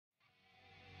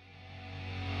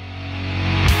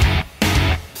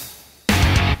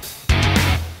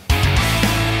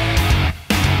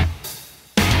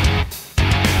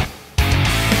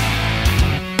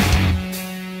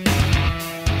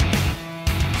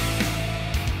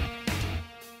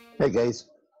Hey guys,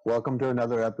 welcome to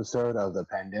another episode of the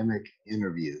Pandemic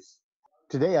Interviews.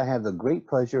 Today I have the great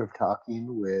pleasure of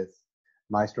talking with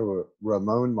Maestro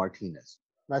Ramon Martinez.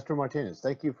 Maestro Martinez,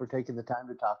 thank you for taking the time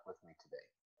to talk with me today.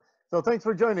 So thanks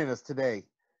for joining us today,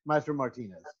 Maestro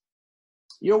Martinez.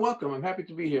 You're welcome. I'm happy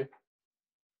to be here.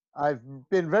 I've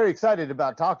been very excited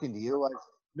about talking to you. I've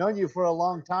known you for a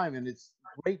long time, and it's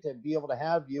great to be able to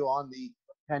have you on the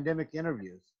Pandemic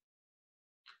Interviews.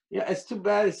 Yeah, it's too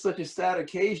bad it's such a sad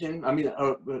occasion. I mean,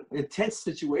 intense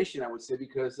situation, I would say,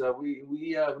 because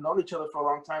we have known each other for a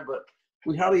long time, but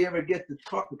we hardly ever get to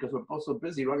talk because we're both so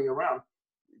busy running around.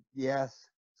 Yes.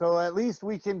 So at least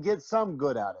we can get some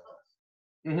good out of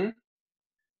this. Mm-hmm.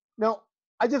 Now,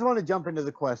 I just want to jump into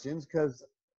the questions because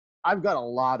I've got a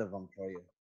lot of them for you.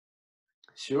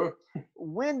 Sure.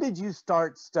 When did you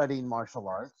start studying martial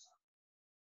arts?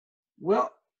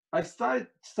 Well, I started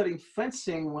studying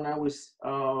fencing when I was,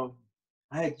 I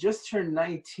had just turned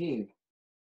 19.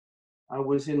 I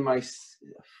was in my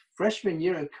freshman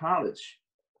year in college.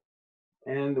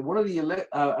 And one of the,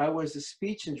 I was a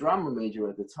speech and drama major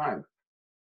at the time.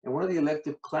 And one of the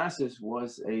elective classes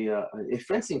was a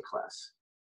fencing class,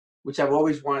 which I've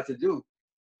always wanted to do.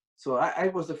 So I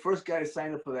was the first guy to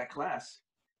sign up for that class.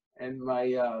 And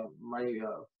my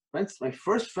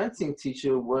first fencing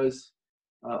teacher was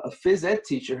a phys ed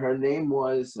teacher. Her name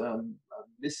was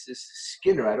Mrs.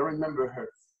 Skinner. I don't remember her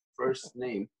first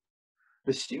name,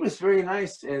 but she was very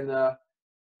nice. And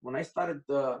when I started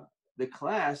the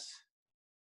class,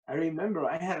 I remember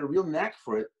I had a real knack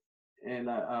for it, and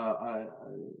I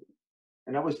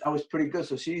was pretty good.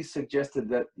 So she suggested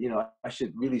that I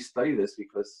should really study this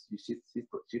because she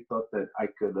thought that I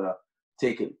could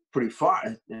take it pretty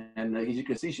far. And as you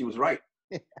can see, she was right.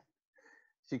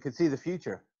 She could see the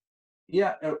future.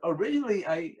 Yeah, originally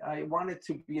I wanted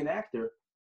to be an actor,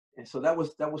 and so that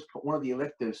was one of the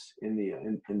electives in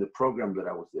the program that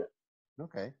I was there.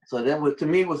 Okay. So then, to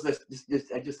me, was just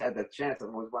I just had that chance. I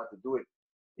always wanted to do it.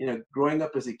 Growing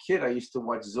up as a kid, I used to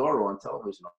watch Zorro on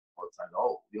television all the time.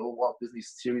 The old Walt Disney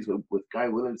series with Guy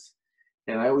Williams,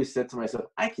 and I always said to myself,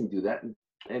 I can do that,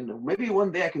 and maybe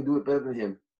one day I can do it better than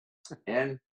him.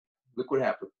 And look what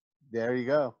happened. There you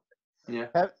go. Yeah.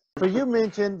 So you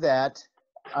mentioned that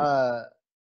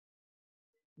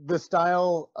the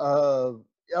style of,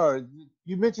 or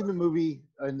you mentioned the movie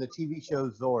and the TV show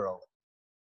Zorro.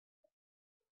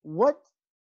 What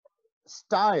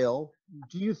style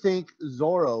do you think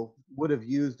Zorro would have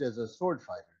used as a sword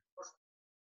fighter?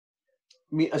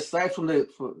 I mean, aside from if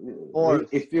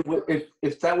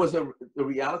that was a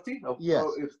reality of yes.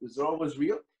 if Zorro was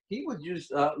real, he would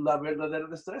use La Verdadera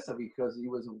Destreza because he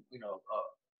was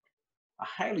a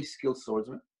highly skilled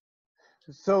swordsman.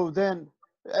 So then,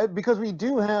 because we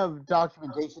do have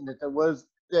documentation that there was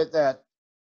that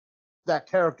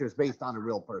character is based on a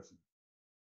real person,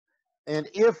 and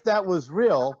if that was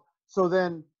real, so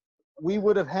then we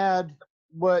would have had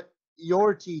what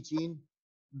you're teaching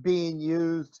being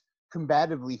used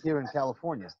combatively here in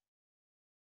California.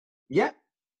 Yeah.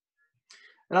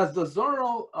 And as the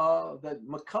Zorro that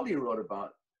Macaulay wrote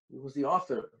about, he was the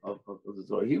author of the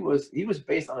Zorro. He was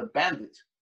based on a bandit.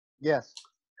 Yes.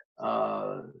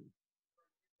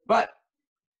 But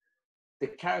the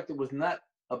character was not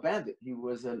a bandit. He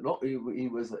was a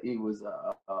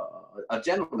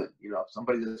gentleman.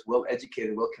 Somebody that's well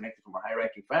educated, well connected from a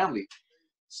high-ranking family.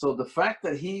 So the fact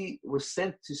that he was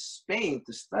sent to Spain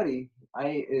to study,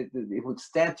 it would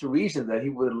stand to reason that he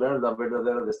would have learned La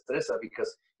Verdadera Destreza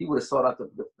because he would have sought out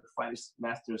the finest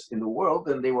masters in the world,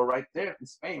 and they were right there in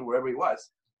Spain, wherever he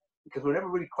was. Because we're never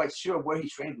really quite sure where he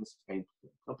trained in Spain.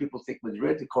 Some people think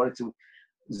Madrid. According to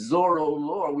Zorro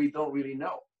lore, we don't really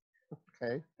know.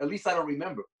 Okay. At least I don't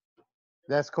remember.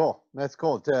 That's cool. That's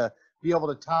cool to be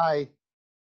able to tie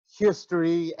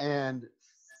history and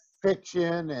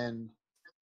fiction and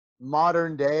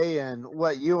modern day and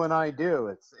what you and I do.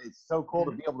 It's so cool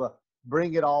to be able to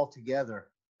bring it all together.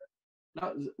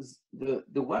 Now,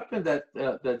 the weapon that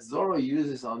Zorro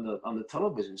uses on the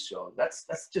television show, that's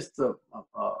just a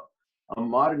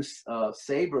modern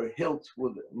saber hilt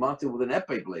mounted with an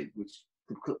épée blade, which is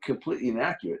completely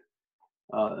inaccurate.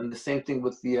 And the same thing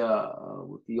with the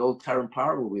old Tyrant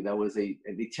Power movie. That was an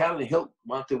Italian hilt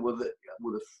mounted with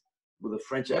a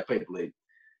French épée blade.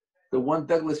 The one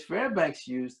Douglas Fairbanks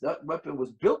used, that weapon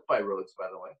was built by Rhodes, by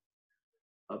the way.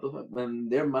 And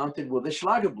they're mounted with a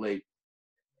Schlager blade,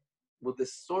 with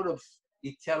this sort of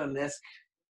Italianesque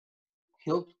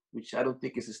hilt, which I don't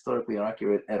think is historically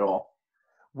accurate at all.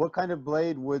 What kind of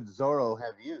blade would Zorro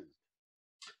have used?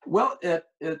 Well, if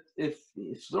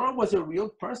Zorro was a real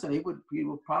person, he would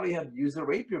probably have used a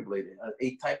rapier blade,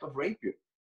 a type of rapier,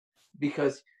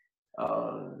 because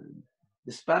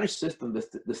the Spanish system, the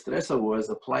destreza, was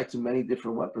applied to many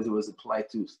different weapons. It was applied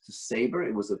to saber.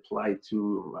 It was applied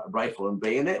to rifle and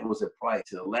bayonet. It was applied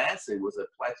to lance. It was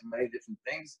applied to many different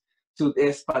things. To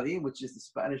espadín, which is the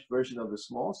Spanish version of the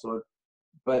small sword,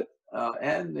 but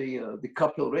and the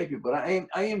cup hilt rapier. But I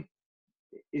am,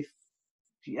 if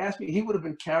you ask me, he would have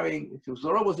been carrying, if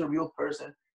Zorro was a real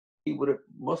person, he would have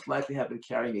most likely have been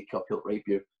carrying a cup hilt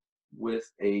rapier with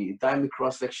a diamond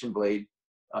cross-section blade,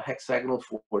 a hexagonal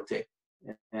forte,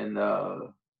 and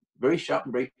very sharp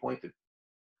and very pointed.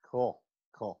 Cool,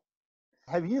 cool.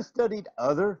 Have you studied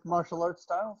other martial arts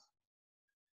styles?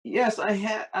 Yes, I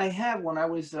have. When I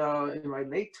was in my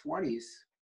late 20s,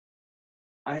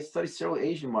 I studied several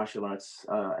Asian martial arts.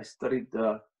 I studied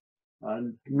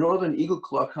Northern Eagle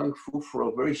Claw Kung Fu for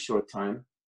a very short time.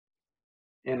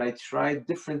 And I tried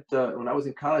different, when I was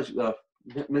in college,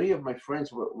 many of my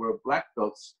friends were black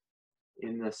belts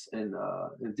in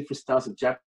different styles of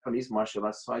Japanese martial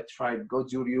arts. So I tried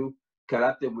Goju-ryu,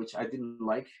 karate, which I didn't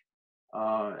like,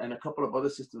 and a couple of other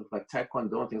systems like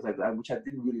Taekwondo and things like that, which I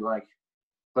didn't really like.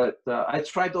 But I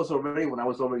tried those already when I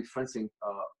was already fencing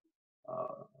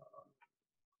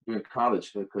during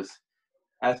college, because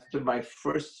after my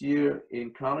first year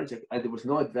in college, there was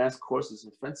no advanced courses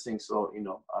in fencing. So, you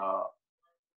know,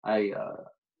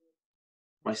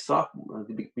 before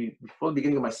the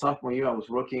beginning of my sophomore year, I was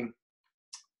working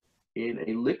in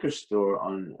a liquor store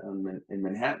in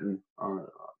Manhattan,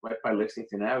 right by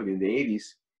Lexington Avenue in the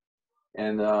 80s.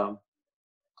 And on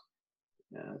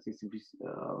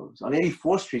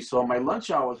 84th Street. So on my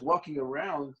lunch hour, I was walking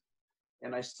around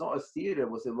and I saw a theater.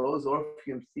 It was the Lowe's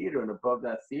Orpheum Theater. And above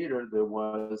that theater, there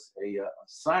was a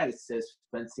sign that says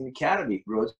Fencing Academy,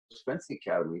 Rhodes Fencing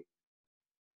Academy.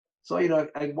 So, you know,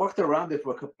 I walked around there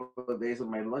for a couple of days on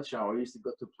my lunch hour. I used to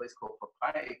go to a place called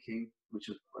Papaya King, which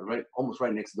was almost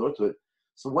right next door to it.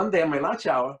 So one day on my lunch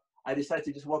hour, I decided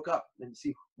to just walk up and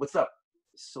see what's up.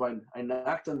 So I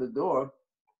knocked on the door.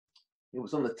 It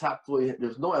was on the top floor.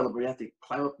 There's no elevator. You had to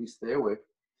climb up the stairway.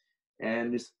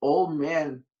 And this old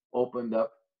man opened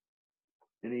up,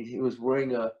 and he was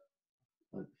wearing a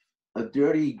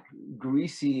dirty,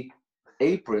 greasy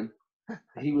apron.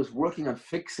 He was working on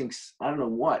fixing, I don't know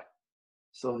what.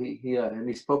 So he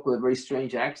spoke with a very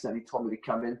strange accent. He told me to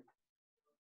come in.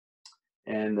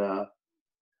 And and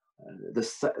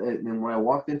when I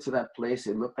walked into that place,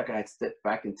 it looked like I had stepped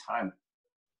back in time.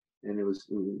 And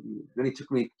then he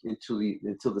took me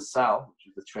into the Saal, which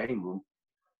is the training room,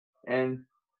 and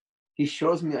he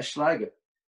shows me a Schläger.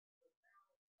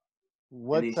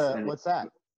 What's that?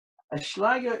 A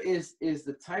Schläger is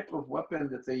the type of weapon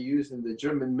that they use in the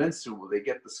German Mincer, where they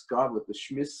get the scar with the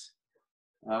Schmiss,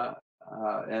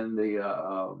 and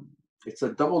it's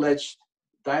a double-edged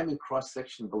diamond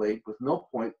cross-section blade with no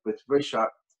point, but it's very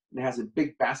sharp, and it has a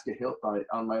big basket hilt on it.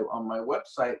 On my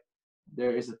website,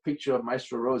 there is a picture of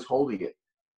Maestro Rose holding it.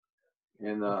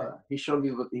 And he showed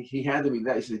me, he handed me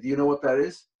that. He said, "Do you know what that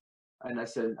is?" And I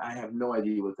said, "I have no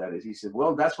idea what that is." He said,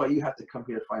 "Well, that's why you have to come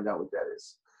here to find out what that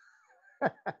is."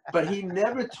 But he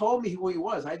never told me who he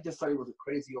was. I just thought he was a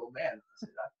crazy old man. I said,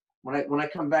 when I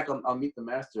come back, I'll meet the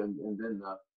master, and then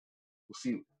we'll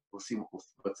see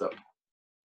what's up.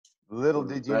 Little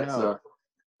did you know.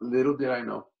 Little did I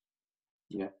know.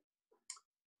 Yeah.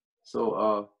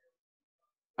 So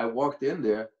I walked in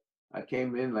there. I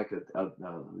came in like the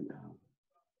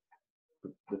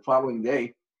following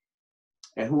day,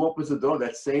 and who opens the door?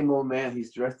 That same old man.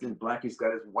 He's dressed in black. He's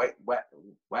got his white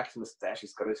wax mustache.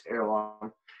 He's got his hair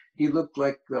long. He looked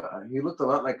a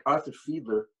lot like Arthur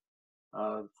Fiedler,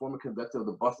 former conductor of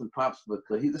the Boston Pops. But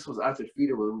this was Arthur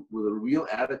Fiedler with a real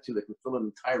attitude that could fill an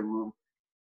entire room.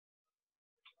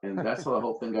 And that's how the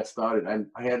whole thing got started.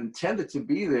 I had intended to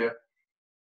be there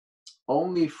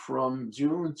only from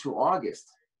June to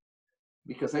August,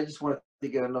 because I just wanted to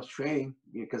get enough training,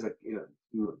 because you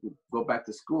go back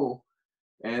to school.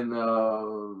 And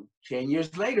 10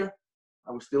 years later,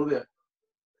 I was still there.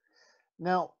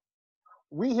 Now,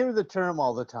 we hear the term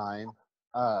all the time,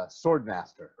 sword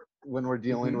master, when we're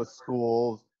dealing with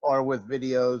schools or with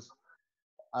videos.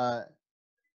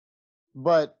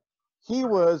 But he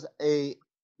was a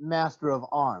master of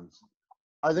arms.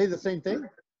 Are they the same thing?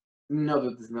 No,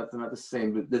 they're not the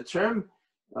same. The term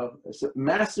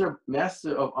master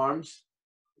of arms,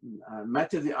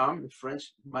 maître d'armes in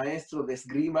French, maestro de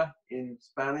esgrima in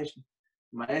Spanish,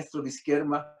 maestro di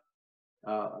scherma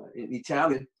in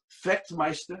Italian,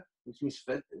 Fechtmeister, which means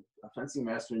fencing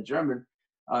master in German.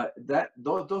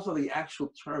 Those are the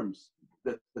actual terms.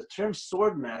 The term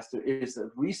sword master is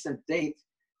a recent date,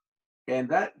 and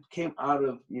that came out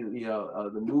of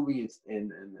the movie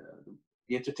and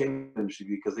the entertainment industry,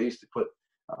 because they used to put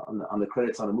on the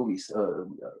credits on the movies,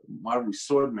 modern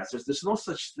sword masters. There's no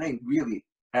such thing really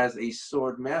as a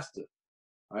sword master,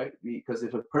 right? Because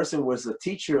if a person was a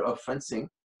teacher of fencing,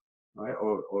 right,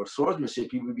 or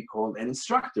swordsmanship, he would be called an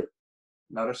instructor,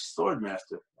 not a sword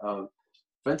master.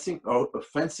 Fencing or a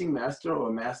fencing master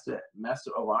or master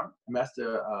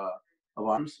of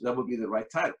arms, that would be the right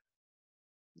title.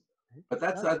 But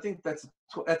that's, I think that's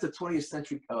a 20th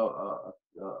century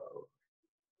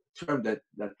term that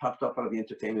popped up out of the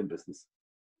entertainment business.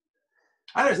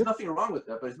 And there's nothing wrong with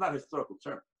that, but it's not a historical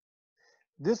term.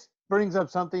 This brings up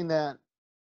something that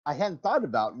I hadn't thought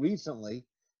about recently,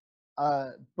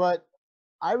 but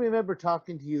I remember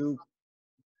talking to you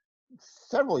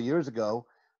several years ago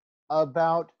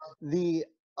about the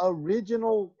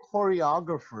original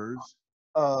choreographers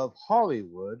of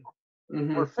Hollywood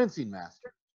were fencing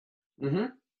masters.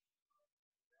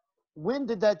 When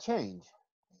did that change,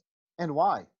 and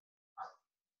why?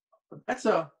 It's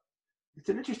an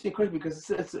interesting question, because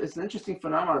it's an interesting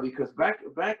phenomenon, because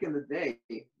back in the day,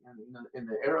 in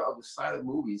the era of the silent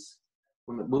movies,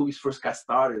 when the movies first got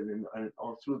started, and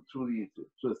all through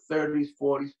the 30s,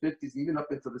 40s, 50s, even up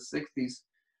into the 60s,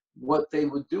 what they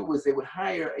would do was they would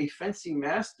hire a fencing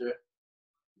master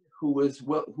who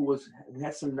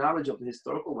had some knowledge of the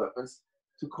historical weapons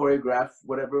to choreograph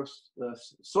whatever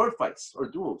sword fights or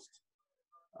duels.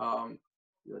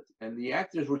 And the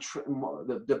actors were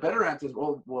the better actors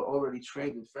were already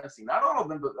trained in fencing. Not all of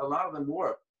them, but a lot of them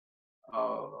were.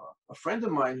 A friend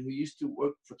of mine who used to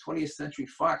work for 20th Century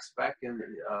Fox back in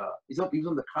he was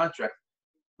on the contract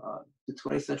to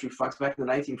 20th Century Fox back in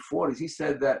the 1940s. He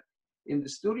said that in the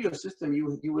studio system, you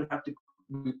would have to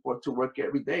report to work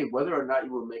every day, whether or not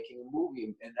you were making a movie.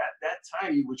 And at that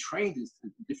time, you were trained in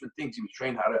different things. You were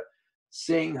trained how to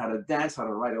sing, how to dance, how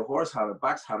to ride a horse, how to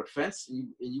box, how to fence,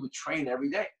 and you would train every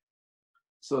day.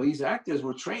 So these actors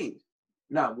were trained.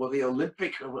 Now, were they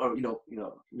Olympic or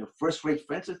first-rate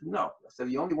fencers? No. So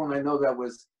the only one I know that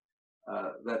was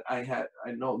that I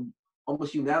know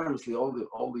almost unanimously, all the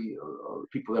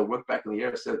people that worked back in the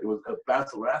era said it was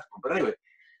Basil Rathbone. But anyway,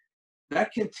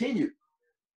 that continued,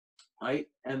 right?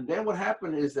 And then what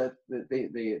happened is that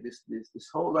this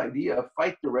whole idea of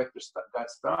fight directors got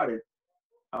started.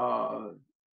 I'm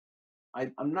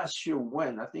not sure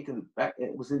when. I think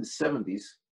it was in the 70s,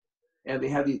 and they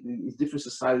had these different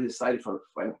societies decided for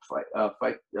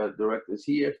fight directors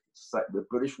here, the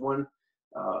British one,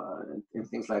 and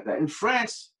things like that. In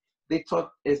France, they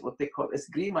taught what they called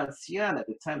escrime ancienne at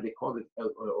the time. They called it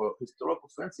or historical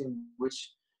fencing,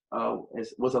 which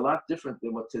was a lot different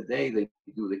than what today they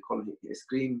do. They call it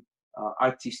escrime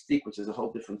artistique, which is a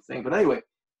whole different thing. But anyway,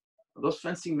 those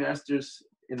fencing masters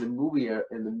in the movie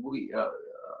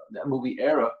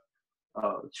era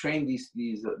trained these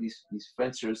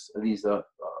fencers, these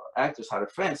actors how to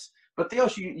fence. But they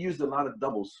also used a lot of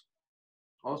doubles.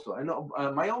 Also, I know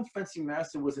my own fencing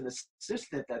master was an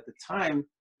assistant at the time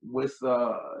with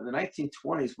the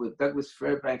 1920s with Douglas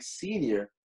Fairbanks Sr.,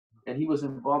 and he was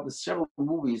involved in several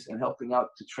movies and helping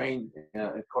out to train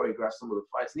and choreograph some of the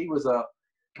fights. And he was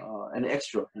an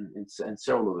extra in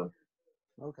several of them.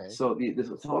 Okay. So this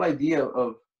whole idea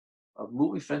of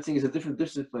movie fencing is a different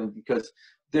discipline, because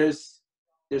there's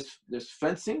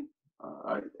fencing,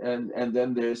 and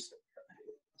then there's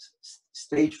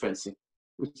stage fencing,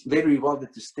 which later evolved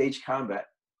into stage combat,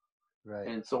 right,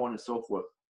 and so on and so forth.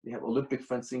 You have Olympic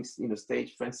fencing,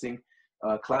 stage fencing,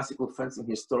 classical fencing,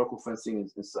 historical fencing,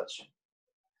 and such.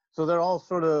 So they're all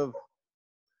sort of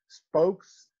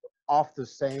spokes off the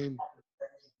same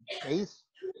base.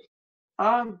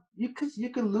 You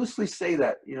can loosely say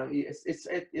that.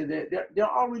 They're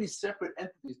all really separate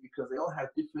entities because they all have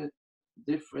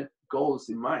different goals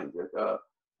in mind.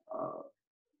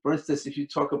 For instance, if you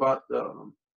talk about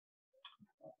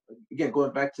again,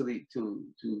 going back to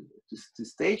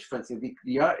stage fencing,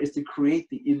 the art is to create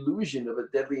the illusion of a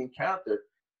deadly encounter.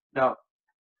 Now,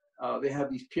 they have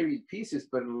these period pieces,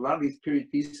 but in a lot of these period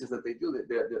pieces that they do,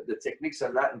 the techniques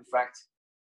are not, in fact,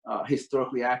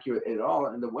 historically accurate at all,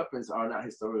 and the weapons are not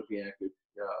historically accurate.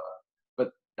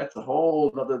 But that's a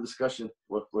whole other discussion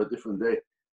for a different day.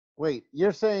 Wait,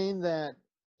 you're saying that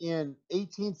in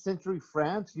 18th century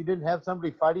France, you didn't have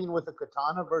somebody fighting with a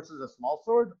katana versus a small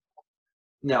sword?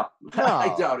 No. No.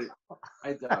 I doubt it.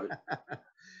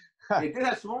 They did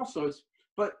have small swords,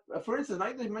 but for instance,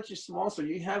 I didn't mention small sword.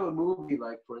 You have a movie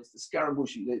like, for instance,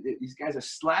 Scaramouche. These guys are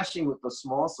slashing with the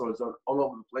small swords all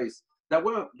over the place. That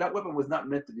weapon was not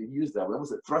meant to be used that way. It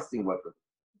was a thrusting weapon.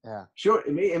 Yeah. Sure,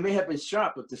 it may have been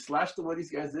sharp, but to slash the way these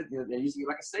guys did, they're using it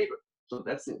like a saber. So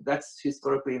that's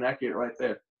historically inaccurate right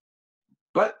there.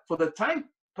 But for the time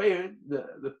period,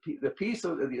 the piece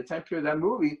of the time period of that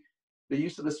movie, the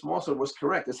use of the small sword was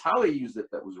correct. It's how they used it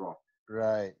that was wrong.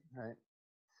 Right. Right.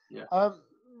 Yeah.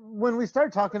 When we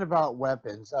start talking about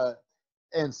weapons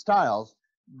and styles,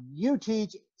 you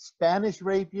teach Spanish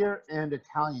rapier and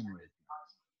Italian rapier.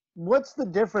 What's the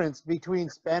difference between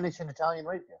Spanish and Italian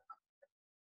rapier?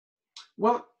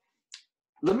 Well,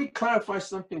 let me clarify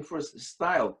something first.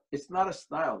 Style. It's not a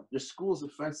style. There's schools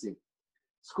of fencing.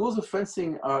 Schools of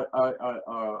fencing are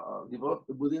developed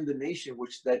within the nation,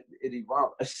 which that it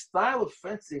evolved. A style of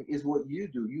fencing is what you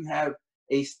do. You have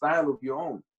a style of your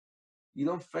own. You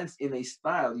don't fence in a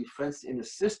style. You fence in a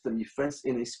system. You fence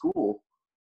in a school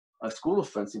of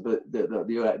fencing. But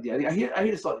I hear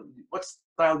this. What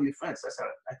style do you fence? I said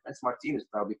I fence Martinez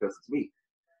style because it's me.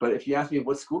 But if you ask me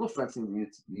what school of fencing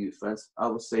do you fence, I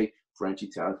would say French,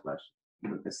 Italian, Flash,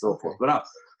 and so forth. But now,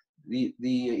 the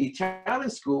Italian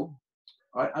school,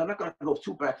 I'm not going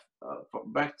to go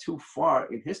back too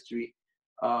far in history.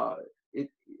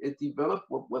 It developed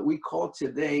what we call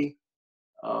today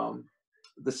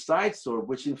the side sword,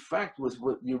 which in fact was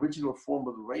what the original form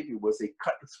of the rapier was, a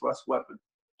cut and thrust weapon.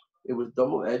 It was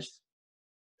double-edged,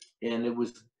 and it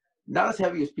was not as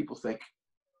heavy as people think.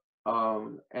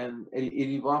 And it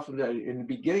evolved from that. In the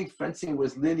beginning, fencing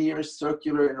was linear,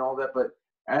 circular, and all that. But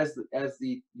as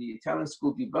the Italian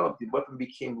school developed, the weapon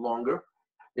became longer.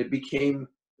 It became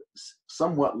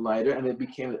somewhat lighter, and it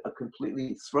became a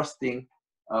completely thrusting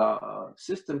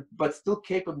system, but still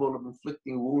capable of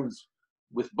inflicting wounds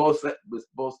with both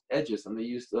edges. And they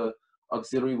used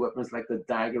auxiliary weapons like the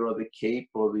dagger or the cape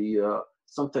or the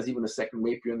sometimes even a second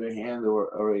rapier in their hand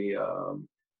or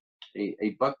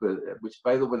a buckler. Which,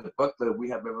 by the way, the buckler, we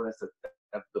have evidence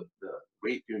that the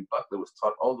rapier and buckler was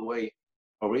taught all the way,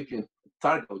 or rapier and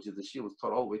targa, which is the shield, was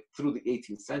taught all the way through the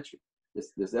 18th century.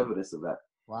 There's evidence of that.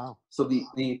 Wow. So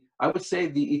I would say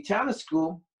the Italian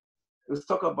school, let's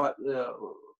talk about,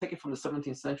 take it from the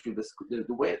 17th century,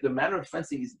 the manner of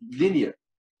fencing is linear.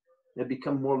 They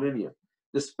become more linear.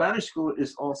 The Spanish school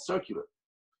is all circular.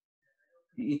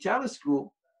 The Italian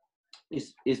school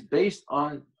is based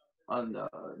on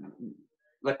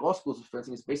like all schools of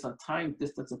fencing, is based on time,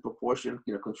 distance, and proportion,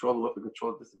 control the weapon,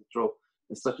 control distance, control,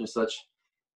 and such.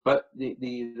 But the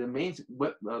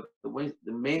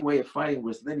main way of fighting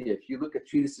was linear. If you look at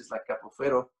treatises like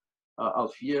Capofero,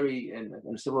 Alfieri,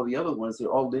 and some of the other ones,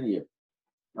 they're all linear,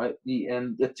 right?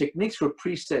 And the techniques were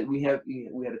preset. We had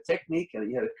a technique, and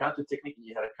you had a counter technique, and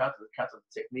you had a counter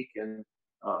technique, and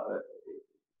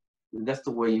that's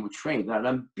the way you would train. Now, and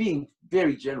I'm being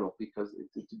very general because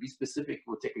to be specific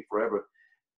would take me forever.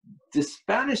 The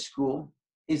Spanish school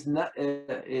is not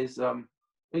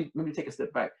let me take a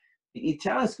step back. The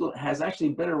Italian school has actually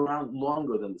been around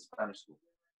longer than the Spanish school.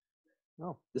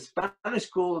 Oh. The Spanish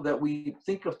school that we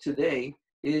think of today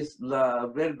is La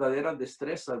Verdadera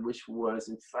Destreza, which was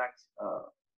in fact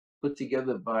put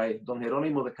together by Don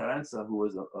Jerónimo de Carranza, who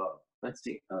was a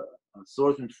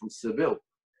swordsman from Seville.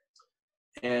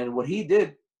 And what he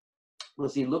did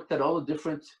was he looked at all the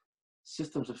different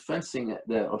systems of fencing,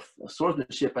 of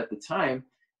swordsmanship at the time,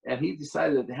 and he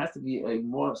decided that there has to be a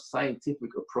more scientific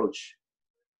approach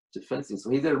to fencing. So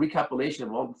he did a recapitulation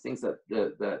of all the things that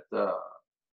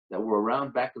were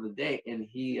around back in the day, and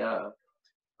he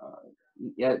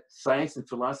had science and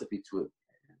philosophy to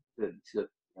it. The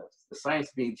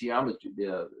science being geometry,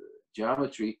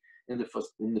 geometry in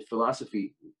the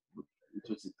philosophy, which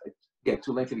is again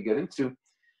too lengthy to get into,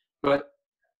 but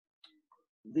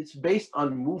it's based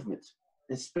on movement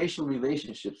and spatial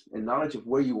relationships and knowledge of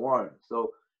where you are.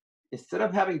 So instead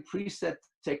of having preset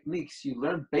techniques, you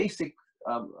learn basic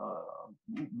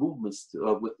movements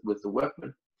with the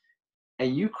weapon,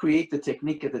 and you create the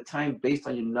technique at the time based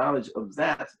on your knowledge of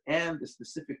that and the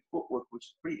specific footwork, which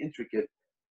is pretty intricate.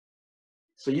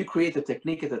 So you create the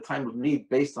technique at the time of need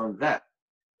based on that.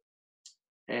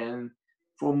 And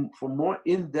for more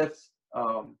in-depth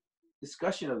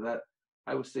discussion of that,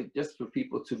 I would suggest for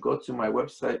people to go to my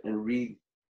website and read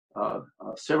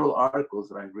several articles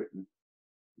that I've written.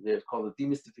 They're called The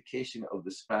Demystification of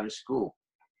the Spanish School.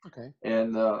 Okay.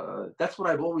 And that's what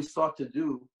I've always thought to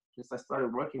do since I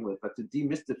started working with it, to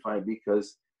demystify,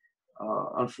 because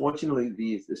unfortunately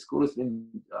the school has been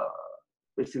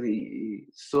basically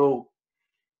so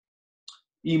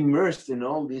immersed in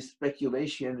all this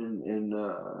speculation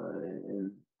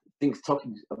and things,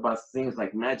 talking about things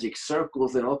like magic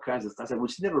circles and all kinds of stuff,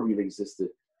 which never really existed.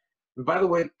 And by the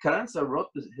way, Carranza wrote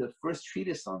his first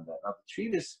treatise on that. Now, the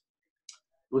treatise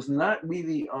was not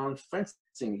really on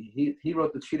fencing. He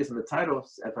wrote the treatise, and the title,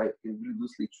 if I can really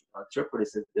loosely interpret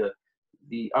it, said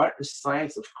the art and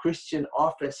science of Christian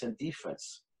offense and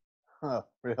defense. Oh,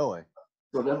 really?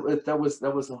 So that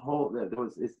was a whole. It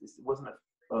wasn't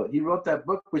that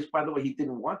book, which, by the way, he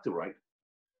didn't want to write.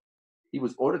 He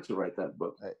was ordered to write that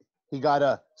book. He got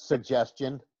a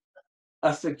suggestion.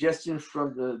 A suggestion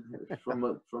from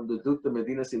the Duke de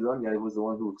Medina Sidonia. He was the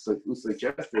one who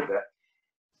suggested that,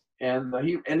 and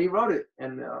he wrote it,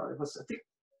 and it was, I think,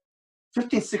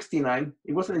 1569.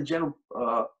 It wasn't in general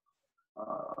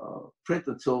print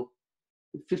until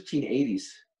the 1580s.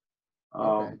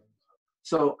 Okay.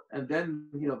 So, and then,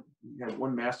 you had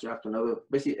one master after another.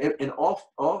 Basically, and all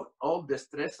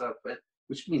destreza,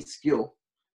 which means skill,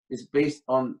 is based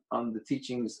on the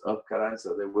teachings of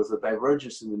Carranza. There was a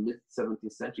divergence in the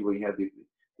mid-17th century where you had the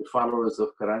followers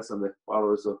of Carranza and the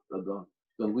followers of Don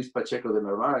Luis Pacheco de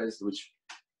Narvaez, which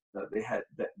they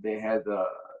had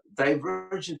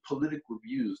divergent political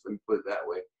views. Let me put it that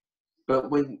way. But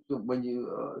when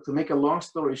you to make a long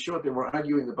story short, they were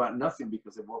arguing about nothing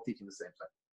because they were all teaching the same thing.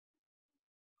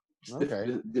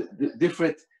 Okay.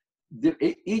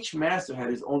 Each master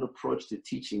had his own approach to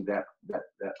teaching that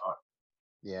art.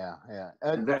 Yeah.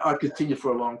 And that art continued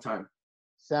for a long time.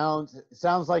 Sounds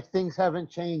like things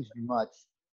haven't changed much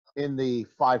in the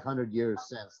 500 years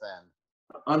since then.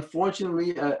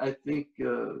 Unfortunately, I think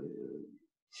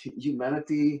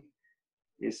humanity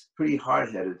is pretty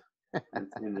hard-headed,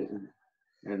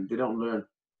 and they don't learn.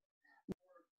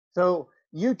 So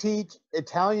you teach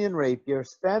Italian rapier,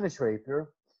 Spanish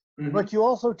rapier, Mm-hmm. but you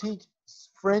also teach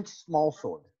French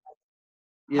smallsword.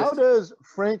 Yes. How does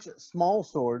French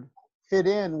smallsword fit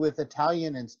in with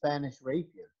Italian and Spanish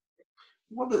rapier?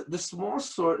 Well, the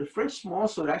French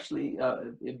smallsword actually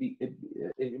it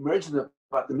emerged in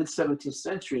about the mid-17th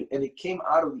century, and it came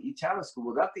out of the Italian school.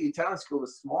 Without the Italian school,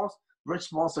 the French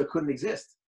smallsword couldn't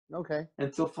exist. Okay.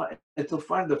 Until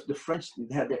the French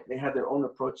they had their own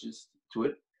approaches to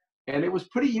it, and it was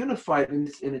pretty unified in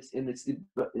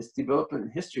its development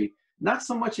and history. Not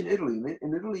so much in Italy.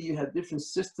 In Italy, you had different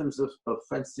systems of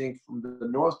fencing from the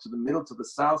north to the middle to the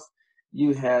south.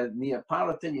 You had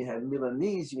Neapolitan, you had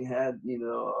Milanese, you had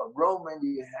Roman,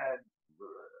 you had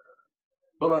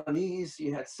Bolognese,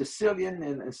 you had Sicilian,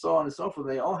 and so on and so forth.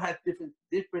 They all had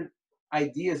different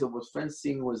ideas of what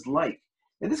fencing was like,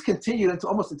 and this continued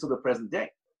almost until the present day.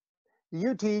 Do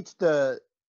you teach the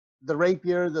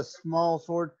rapier, the small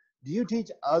sword? Do you teach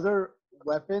other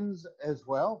weapons as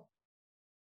well?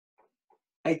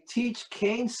 I teach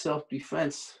cane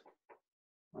self-defense.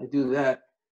 I do that.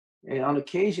 And on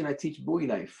occasion, I teach Bowie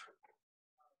knife.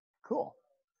 Cool.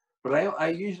 But I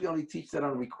usually only teach that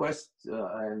on request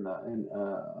and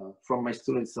from my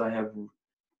students. I have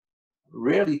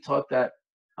rarely taught that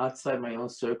outside my own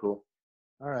circle.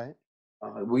 All right.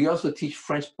 We also teach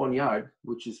French poignard,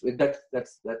 which is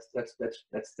that's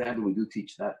standard. We do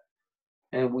teach that,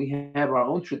 and we have our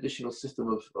own traditional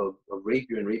system of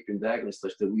rapier and rapier and dagger and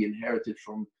such that we inherited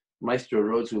from Maestro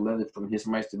Rhodes, who learned it from his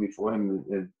maestro before him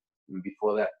and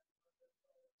before that.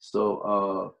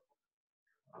 So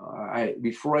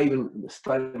before I even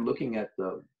started looking at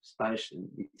the Spanish and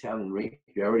Italian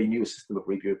rapier, I already knew a system of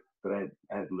rapier that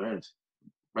I had learned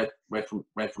right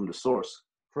from the source.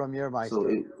 From your maestro.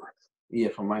 So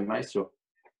from my maestro.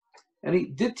 And he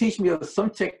did teach me some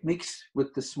techniques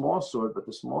with the small sword, but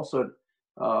the small sword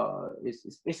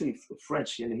is basically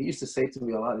French. And he used to say to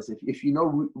me a lot, is if you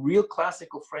know real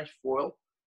classical French foil,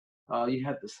 you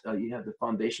have the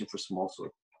foundation for small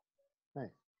sword. Right.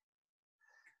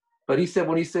 But he said,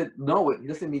 when he said know it, he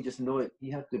doesn't mean just know it.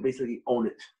 You have to basically own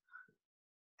it.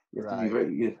 You have to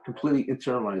be you completely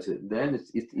internalize it. Then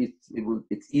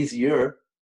it's easier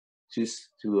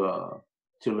to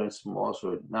learn small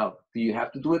sword. Now, do you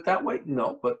have to do it that way?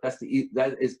 No, but that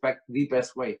is the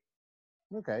best way.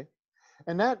 Okay,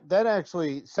 and that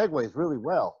actually segues really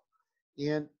well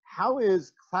in how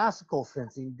is classical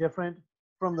fencing different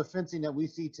from the fencing that we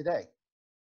see today?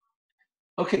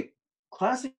 Okay,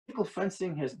 classical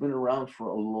fencing has been around for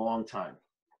a long time.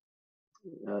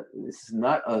 This is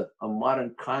not a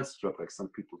modern construct like some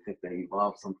people think that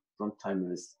evolved sometime in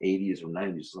the 80s or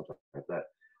 90s, something like that.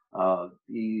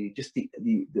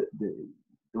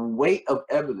 The weight of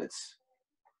evidence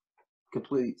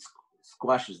completely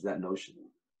squashes that notion.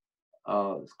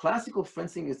 Classical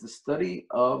fencing is the study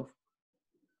of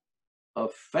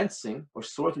fencing or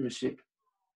swordsmanship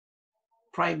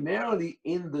primarily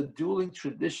in the dueling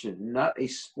tradition, not a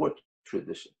sport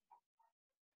tradition,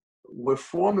 where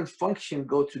form and function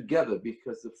go together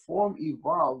because the form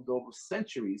evolved over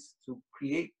centuries to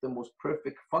create the most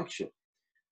perfect function.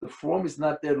 The form is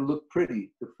not there to look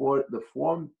pretty. The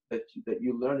form that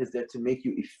you learn is there to make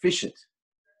you efficient.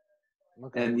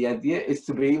 Okay. And the idea is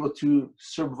to be able to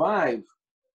survive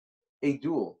a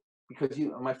duel, because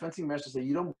my fencing master said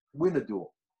you don't win a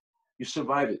duel, you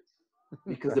survive it.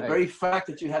 because the Right. very fact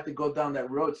that you had to go down that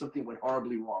road, something went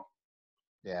horribly wrong.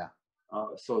 Yeah.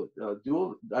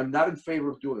 Duel, I'm not in favor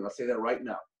of dueling. I'll say that right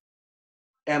now.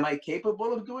 Am I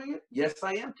capable of doing it? Yes,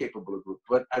 I am capable of doing it,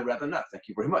 but I'd rather not. Thank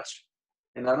you very much.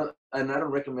 And I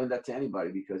don't recommend that to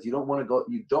anybody, because you don't want to go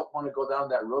down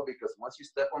that road, because once you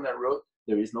step on that road,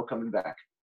 there is no coming back.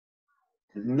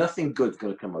 Nothing good's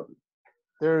gonna come of it.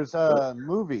 There's a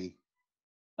movie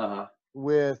Uh-huh.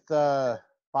 with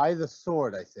By the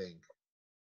Sword, I think.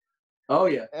 Oh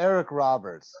yeah. Eric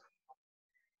Roberts.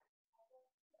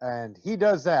 And he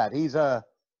does that. He's a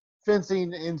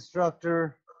fencing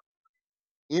instructor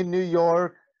in New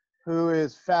York who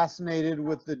is fascinated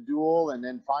with the duel and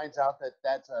then finds out that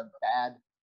that's a bad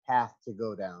path to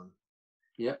go down.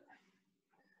 Yep.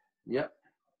 Yep.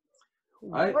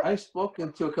 What? I've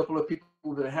spoken to a couple of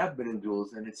people that have been in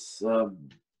duels, and it's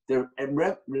their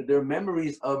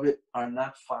memories of it are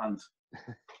not fond.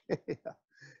 Yeah.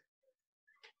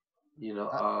 You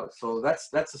know, so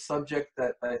that's a subject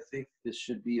that I think this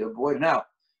should be avoided. Now,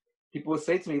 people would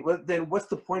say to me, well, then what's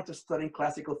the point of studying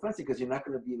classical fencing, because you're not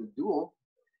going to be in a duel?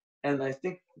 And I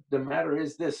think the matter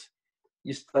is this: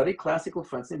 you study classical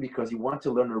fencing because you want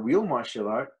to learn a real martial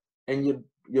art, and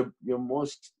your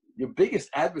biggest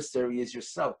adversary is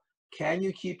yourself. Can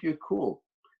you keep your cool?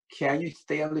 Can you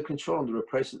stay under control under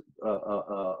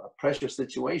a pressure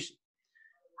situation?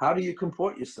 How do you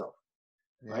comport yourself?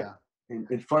 Yeah. Right?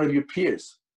 In front of your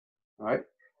peers, right?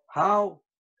 How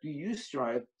do you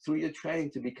strive through your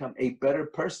training to become a better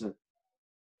person?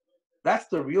 That's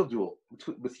the real duel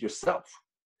with yourself,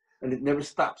 and it never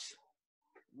stops.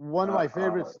 One of my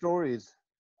favorite stories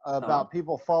about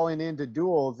people falling into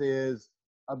duels is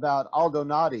about Aldo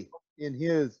Nadi in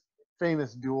his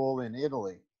famous duel in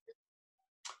Italy.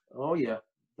 Oh yeah,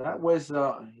 that was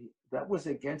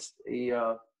against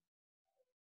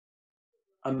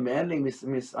a man named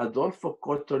Miss Adolfo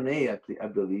Cortonea, I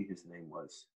believe his name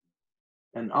was.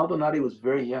 And Aldo Nadi was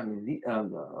very young. I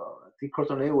think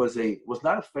Cortonea was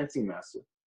not a fencing master.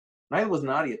 Neither was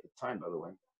Nadi at the time, by the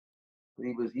way.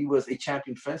 He was a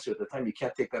champion fencer at the time. You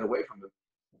can't take that away from him.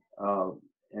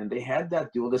 And they had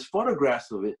that duel. There's photographs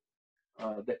of it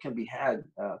that can be had.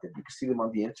 I think you can see them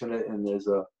on the internet. And there's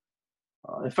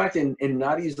in fact, in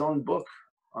Nadi's own book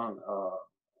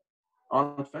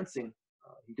on fencing,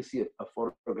 you can see a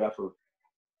photograph of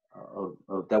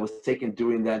that was taken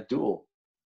during that duel.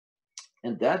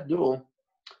 And that duel,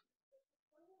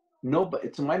 nobody,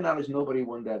 to my knowledge, nobody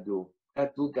won that duel.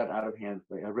 That duel got out of hand.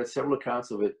 I read several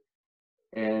accounts of it,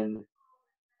 and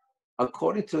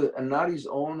according to Nadi's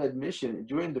own admission,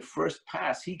 during the first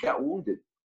pass, he got wounded.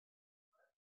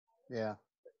 Yeah.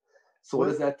 So what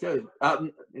does that tell you?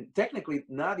 Technically,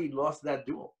 Nadi lost that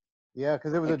duel. Yeah,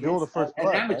 because it was a duel to first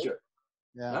blood. An amateur. Right?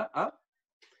 Yeah. Huh?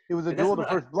 It was a duel to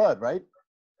first blood, right?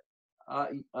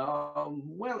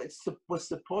 Well, it was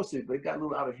supposed to, but it got a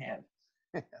little out of hand.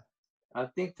 I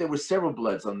think there were several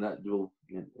bloods on that duel,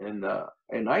 and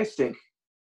I think,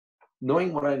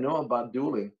 knowing what I know about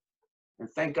dueling, and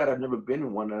thank God I've never been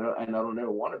in one, and I don't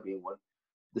ever want to be in one.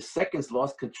 The seconds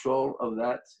lost control of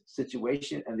that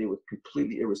situation, and they were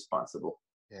completely irresponsible.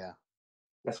 Yeah,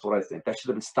 that's what I think. That should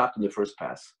have been stopped in the first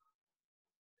pass,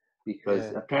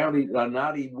 because apparently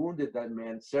Nadi wounded that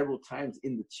man several times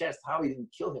in the chest. How he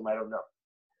didn't kill him, I don't know.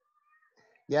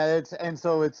 Yeah,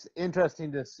 so it's interesting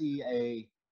to see a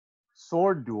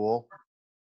sword duel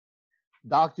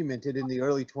documented in the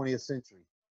early 20th century.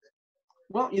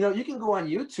 Well, you can go on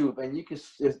YouTube and you can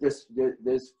there's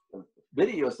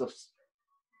videos of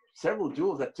several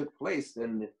duels that took place,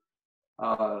 and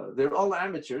they're all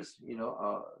amateurs.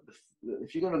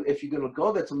 If you're gonna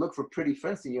go there to look for pretty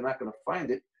fencing, you're not gonna find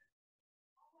it.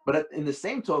 But in the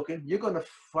same token, you're gonna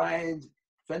find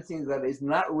fencing that is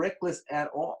not reckless at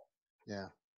all. Yeah.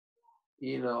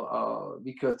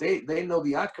 Because they know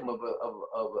the outcome of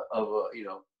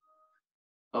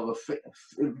a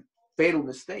fatal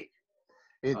mistake.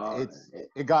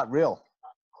 It got real.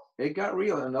 It got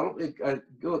real, and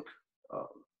look,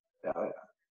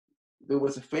 there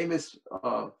was a famous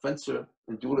fencer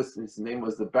and duelist. His name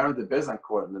was the Baron de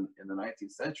Besancourt in the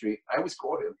 19th century. I always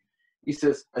quote him. He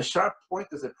says, "A sharp point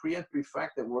is a pre-entry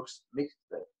fact that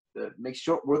makes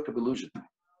short work of illusion."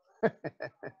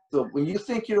 So when you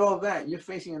think you're all that, you're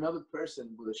facing another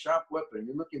person with a sharp weapon,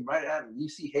 you're looking right at him, you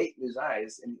see hate in his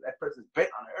eyes, and that person's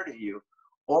bent on hurting you.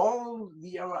 All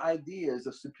the other ideas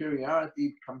of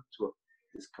superiority come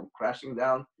crashing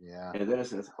down. Yeah. And then it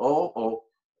says, oh,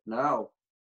 now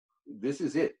this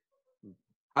is it.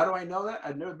 How do I know that?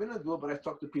 I've never been in a duel, but I've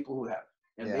talked to people who have.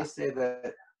 And they say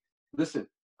that, listen,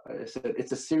 I said,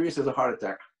 it's as serious as a heart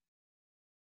attack.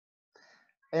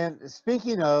 And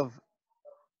speaking of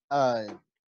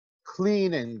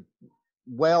clean and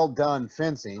well done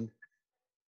fencing,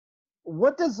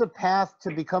 what does the path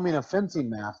to becoming a fencing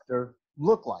master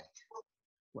look like?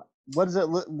 What does it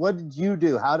look? What did you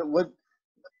do? How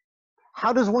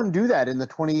does one do that in the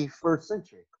 21st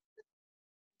century?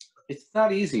 It's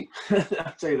not easy.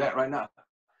 I'll tell you that right now.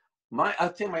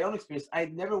 I'll tell you my own experience. I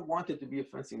never wanted to be a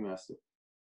fencing master.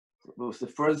 It was the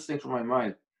furthest thing from my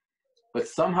mind. But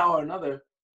somehow or another,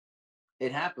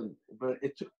 it happened. But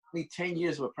it took me 10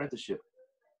 years of apprenticeship.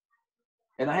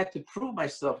 And I had to prove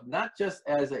myself, not just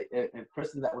as a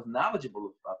person that was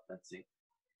knowledgeable about fencing,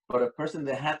 but a person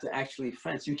that had to actually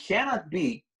fence. You cannot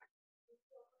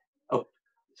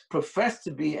profess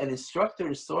to be an instructor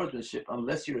in swordsmanship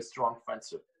unless you're a strong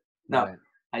fencer. Now, right.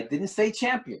 I didn't say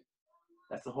champion.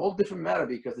 That's a whole different matter,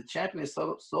 because the champion is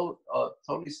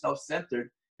totally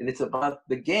self-centered, and it's about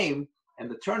the game and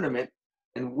the tournament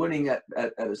and winning at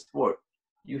a sport.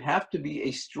 You have to be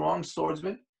a strong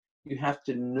swordsman. You have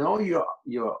to know your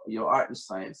art and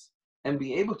science and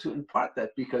be able to impart that,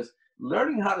 because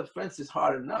learning how to fence is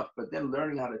hard enough, but then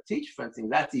learning how to teach fencing,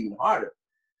 that's even harder,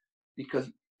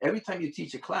 because every time you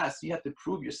teach a class, you have to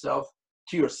prove yourself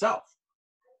to yourself,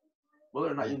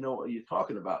 whether or not you know what you're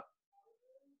talking about.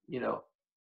 You know,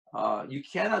 you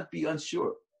cannot be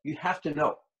unsure. You have to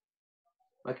know.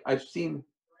 Like, I've seen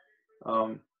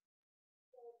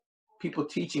people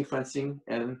teaching fencing,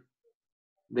 and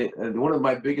one of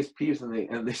my biggest peeves, and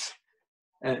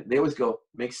they always go,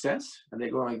 "Makes sense," and they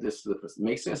go like this to the person,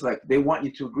 "Makes sense," like they want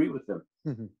you to agree with them.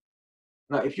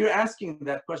 Now, if you're asking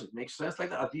that question, "Makes sense," like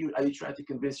that, are you trying to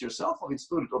convince yourself or the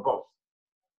student, or both?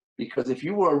 Because if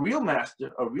you were a real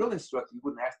master, a real instructor, you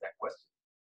wouldn't ask that question.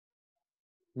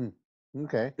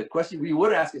 Okay. The question we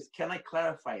would ask is, "Can I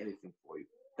clarify anything for you?"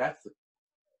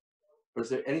 Or is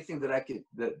there anything that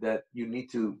that you need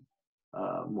to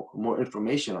more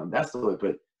information on? That's the way.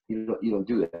 But you don't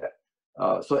do that.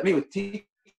 So anyway,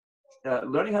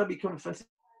 learning how to become a fencing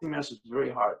master is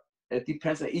very hard. It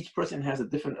depends. Each person has a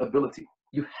different ability.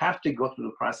 You have to go through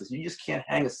the process. You just can't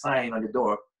hang a sign on your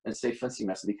door and say fencing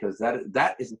master, because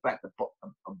that is in fact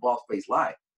a bald-faced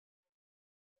lie.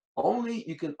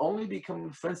 You can only become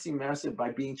a fencing master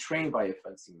by being trained by a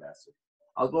fencing master.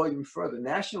 I'll go even further.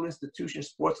 National institutions,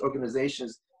 sports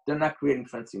organizations, they're not creating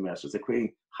fencing masters. They're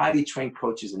creating highly trained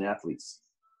coaches and athletes.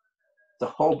 It's a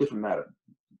whole different matter.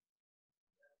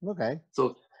 Okay.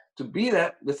 So to be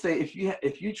that, let's say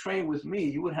if you train with me,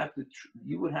 you would have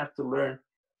to learn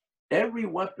every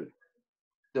weapon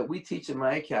that we teach in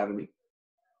my academy,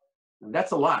 and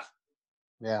that's a lot.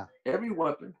 Yeah. Every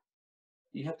weapon.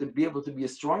 You have to be able to be a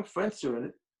strong fencer in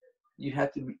it. You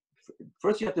have to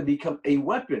first you have to become a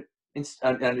weapon, an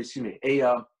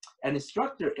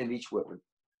instructor in each weapon.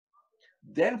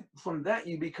 Then from that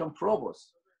you become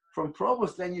provost. From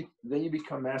provost, then you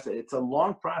become master. It's a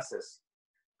long process,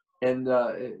 and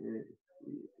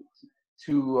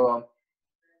to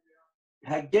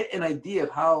get an idea of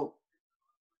how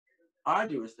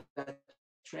arduous that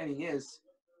training is,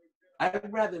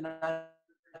 I'd rather not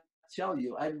tell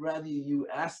you. I'd rather you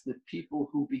ask the people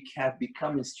who have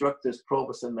become instructors,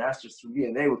 provosts, and masters through me,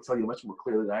 and they will tell you much more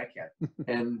clearly than I can.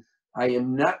 And I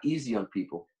am not easy on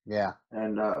people. Yeah.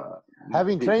 And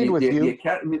having trained with you, the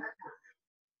academy,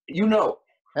 you know.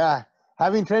 Yeah,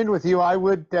 having trained with you, I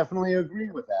would definitely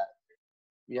agree with that.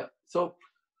 Yeah. So,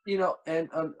 and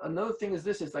another thing is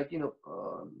this: is like,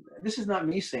 this is not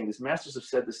me saying this. Masters have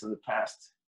said this in the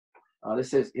past.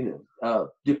 This says,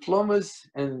 diplomas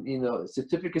and,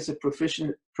 certificates of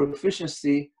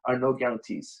proficiency are no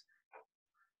guarantees.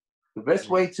 The best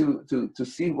way to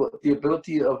see what the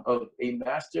ability of a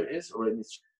master is, or an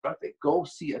instructor, go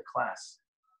see a class.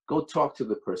 Go talk to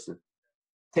the person.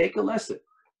 Take a lesson.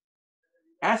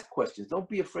 Ask questions. Don't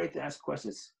be afraid to ask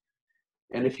questions.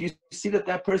 And if you see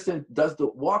that person does the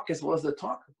walk as well as the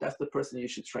talk, that's the person you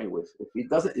should train with. If he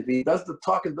does the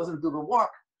talk and doesn't do the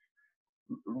walk,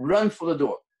 run for the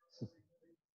door.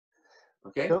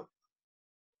 Okay. So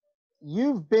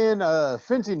you've been a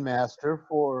fencing master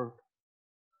for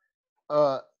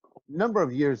a number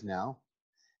of years now.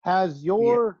 Has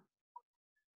your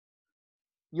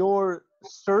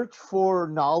search for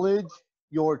knowledge,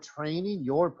 your training,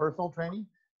 your personal training,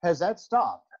 has that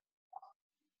stopped?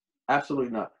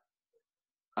 Absolutely not.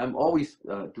 I'm always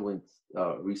doing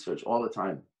research all the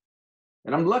time.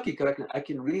 And I'm lucky because I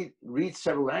can read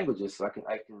several languages. So I can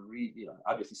read,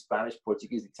 obviously Spanish,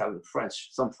 Portuguese, Italian, French,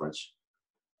 some French,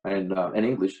 and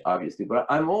English, obviously. But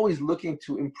I'm always looking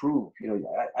to improve. When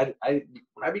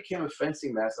I became a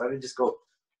fencing master, I didn't just go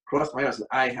cross my arms and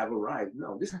I have arrived.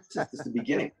 No, this is just the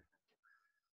beginning.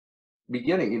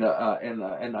 beginning, and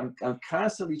I'm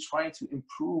constantly trying to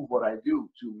improve what I do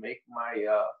to make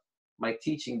my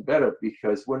teaching better,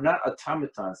 because we're not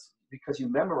automatons. Because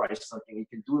you memorize something, you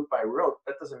can do it by rote.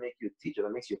 That doesn't make you a teacher.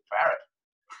 That makes you a parrot.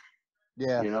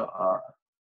 Yeah.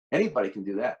 Anybody can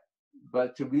do that.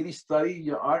 But to really study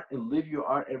your art and live your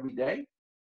art every day,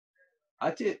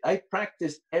 I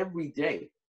practice every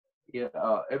day.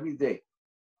 Every day.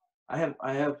 I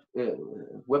have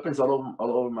weapons all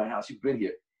over my house. You've been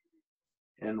here.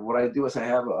 And what I do is I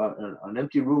have an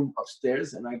empty room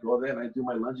upstairs, and I go there and I do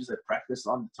my lunges. I practice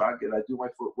on the target. I do my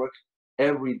footwork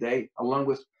every day, along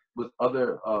with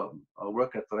other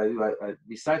workouts that I do.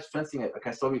 Besides fencing, like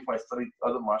I told you, I studied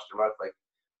other martial arts like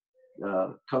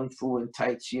Kung Fu and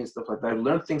Tai Chi and stuff like that. I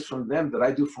learned things from them that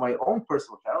I do for my own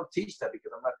personal. I don't teach that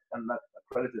because I'm not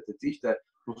accredited to teach that.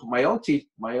 But for my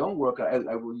own work,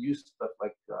 I will use stuff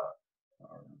like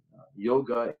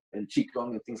yoga and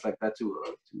qigong and things like that to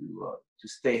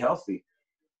stay healthy.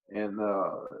 And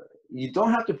you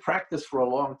don't have to practice for a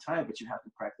long time, but you have to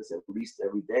practice at least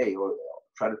every day, or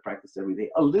try to practice every day.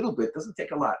 A little bit doesn't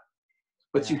take a lot,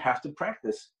 but you have to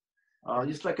practice.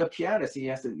 Just like a pianist, he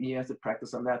has to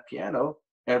practice on that piano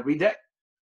every day.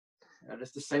 And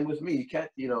it's the same with me. You can't,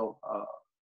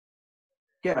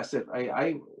 again, I said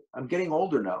I'm getting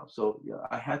older now, so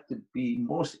I have to be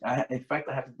more. In fact,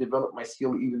 I have to develop my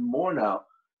skill even more now,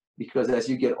 because as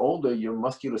you get older, your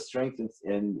muscular strength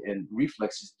and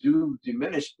reflexes do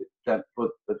diminish.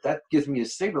 But that gives me a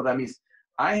signal. That means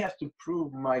I have to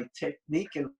prove my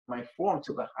technique and my form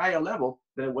to the higher level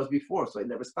than it was before, so it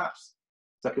never stops.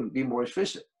 So I can be more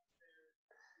efficient.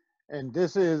 And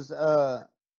this is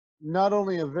not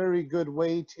only a very good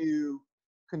way to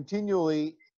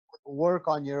continually work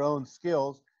on your own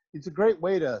skills, it's a great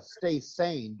way to stay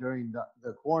sane during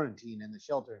the quarantine and the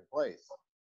shelter in place.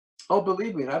 Oh,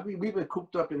 believe me, we've been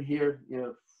cooped up in here,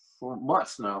 for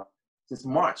months now, since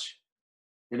March.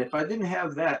 And if I didn't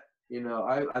have that,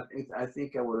 I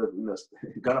think I would have,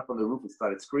 got up on the roof and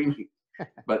started screaming.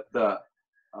 But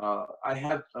I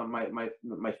have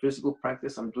my physical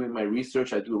practice. I'm doing my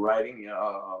research. I do writing.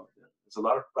 There's a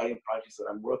lot of writing projects that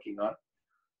I'm working on.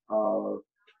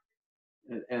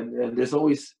 And there's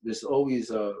always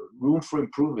room for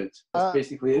improvement. That's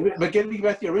basically it. But getting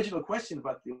back to the original question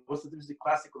about what's the difference between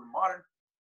classical and modern.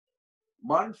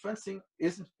 Modern fencing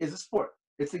is a sport.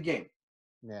 It's a game.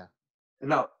 Yeah.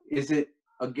 Now, is it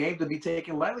a game to be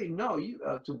taken lightly? No.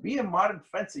 To be a modern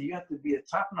fencer, you have to be a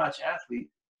top-notch athlete,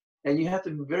 and you have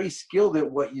to be very skilled at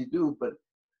what you do. But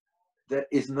that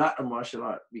is not a martial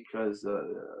art, because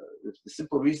the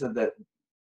simple reason that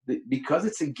because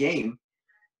it's a game,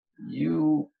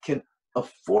 you can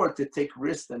afford to take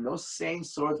risks that no sane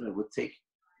swordsman would take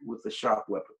with a sharp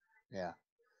weapon. Yeah.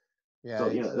 Yeah.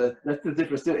 So that's the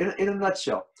difference. In a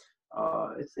nutshell,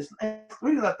 it's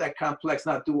really not that complex.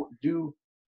 Now, do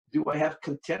I have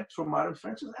contempt for modern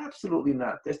fencers? Absolutely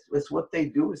not. It's what they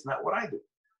do. It's not what I do.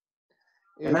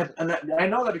 And I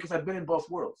know that because I've been in both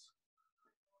worlds.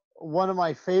 One of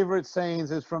my favorite sayings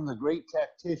is from the great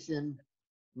tactician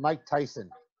Mike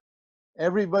Tyson.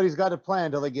 Everybody's got a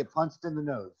plan till they get punched in the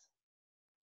nose.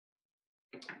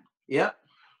 Yeah.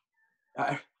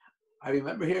 I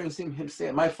remember hearing him say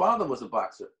it. My father was a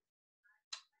boxer.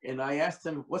 And I asked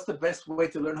him, what's the best way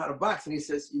to learn how to box? And he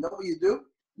says, you know what you do?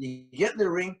 You get in the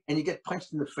ring and you get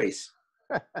punched in the face.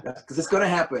 Because it's going to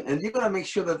happen. And you're going to make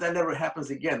sure that never happens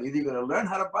again. Either you're going to learn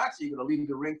how to box or you're going to leave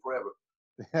the ring forever.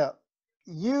 Yeah.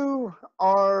 You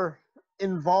are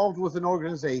involved with an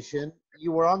organization.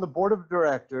 You were on the board of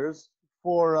directors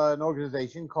for an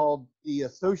organization called the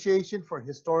Association for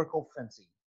Historical Fencing.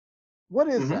 What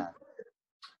is that?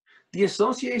 The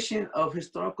Association of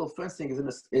Historical Fencing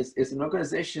is an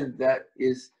organization that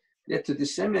is there to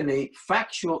disseminate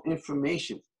factual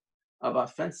information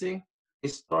about fencing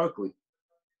historically,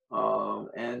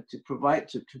 and to provide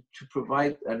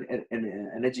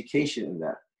an education in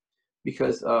that,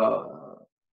 because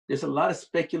there's a lot of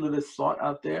speculative thought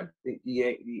out there.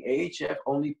 The AHF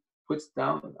only puts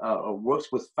down or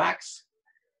works with facts,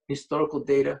 historical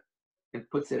data, and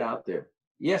puts it out there.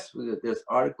 Yes, there's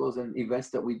articles and events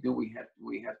that we do. We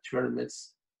have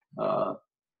tournaments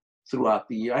throughout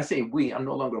the year. I say we. I'm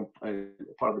no longer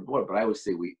part of the board, but I always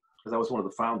say we, because I was one of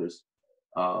the founders.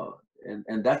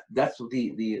 And that's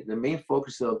the main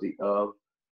focus of the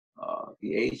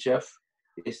AHF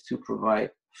is to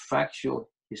provide factual,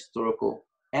 historical,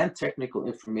 and technical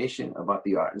information about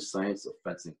the art and science of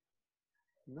fencing.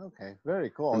 Okay, very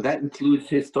cool. And that includes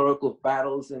historical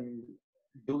battles and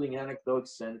dueling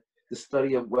anecdotes and the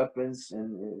study of weapons,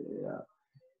 and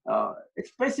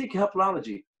it's basic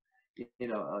helpology.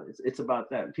 It's about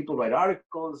that. People write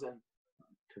articles and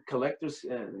collectors,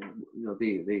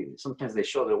 they sometimes they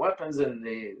show their weapons,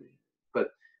 but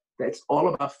that's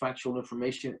all about factual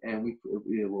information, and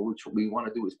what we want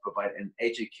to do is provide an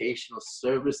educational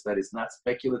service that is not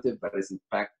speculative, but is in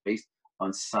fact based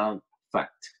on sound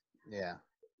fact. Yeah.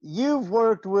 You've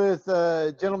worked with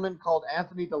a gentleman called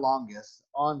Anthony DeLongis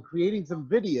on creating some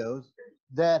videos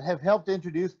that have helped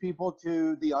introduce people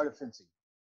to the art of fencing.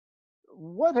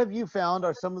 What have you found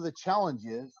are some of the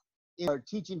challenges in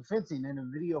teaching fencing in a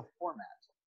video format?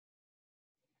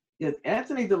 Yeah,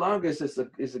 Anthony DeLongis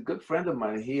is a good friend of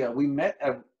mine. We met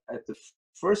at the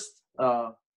first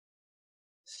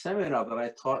seminar that I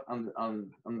taught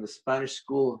on the Spanish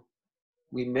school.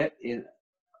 We met in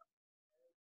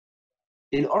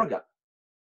Oregon,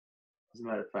 as a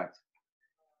matter of fact.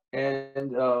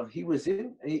 And he was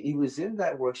in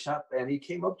that workshop, and he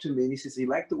came up to me and he says he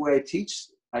liked the way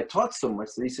I taught so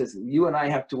much that he says, you and I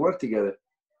have to work together.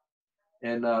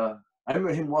 And I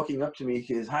remember him walking up to me.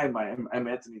 He says, "Hi, I'm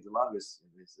Anthony DeLongis."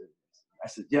 I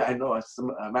said, "Yeah, I know.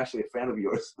 I'm actually a fan of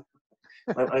yours.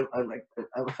 I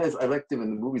liked him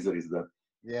in the movies that he's done."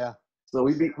 Yeah. So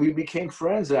we became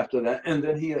friends after that, and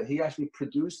then he actually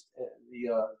produced the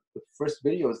first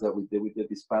videos that we did. We did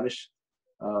the Spanish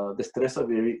Destreza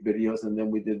videos, and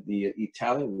then we did the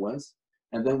Italian ones,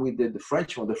 and then we did the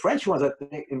French one. The French ones, I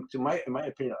think, in my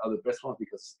opinion, are the best ones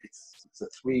because it's a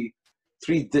three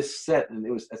disc set, and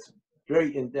it's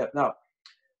very in depth. Now,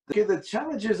 the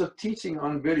challenges of teaching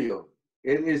on video,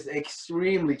 it is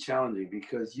extremely challenging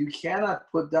because you cannot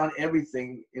put down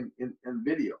everything in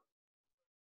video.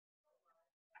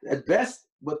 At best,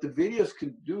 what the videos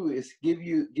could do is give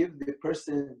the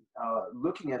person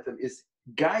looking at them is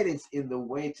guidance in the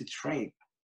way to train.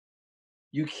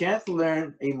 You can't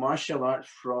learn a martial art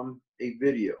from a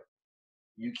video.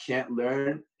 You can't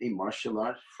learn a martial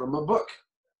art from a book.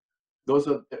 Those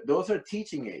are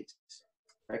teaching aids.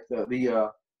 Like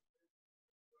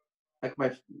like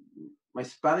my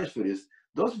Spanish videos.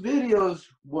 Those videos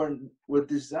were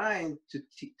designed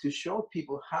to show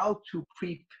people how to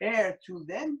prepare to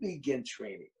then begin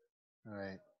training. All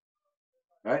right.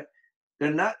 Right?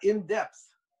 They're not in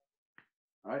depth.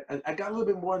 All right. I got a little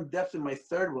bit more in depth in my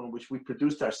third one, which we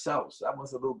produced ourselves. That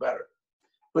one's a little better.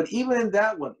 But even in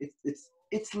that one,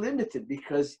 it's limited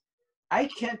because I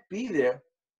can't be there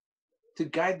to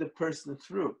guide the person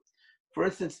through. For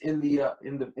instance, in the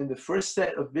first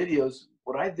set of videos,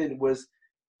 what I did was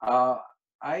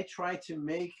I tried to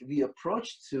make the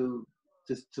approach to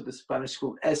the Spanish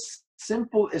school as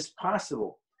simple as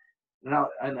possible. Now,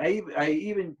 and I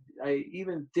even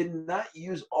did not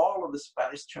use all of the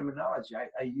Spanish terminology.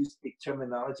 I used a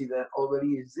terminology that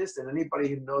already exists, and anybody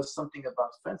who knows something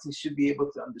about fencing should be able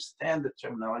to understand the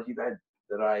terminology that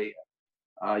I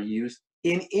used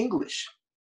in English.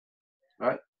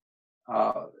 Right?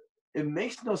 It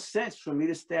makes no sense for me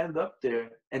to stand up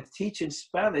there and teach in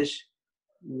Spanish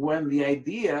when the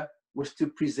idea was to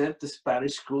present the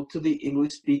Spanish school to the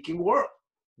English-speaking world.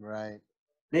 Right.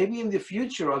 Maybe in the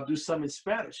future I'll do some in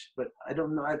Spanish, but I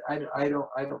don't know. I don't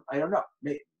know.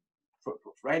 For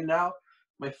right now,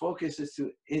 my focus is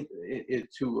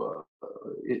it's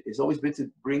always been to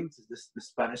bring the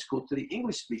Spanish school to the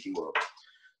English-speaking world.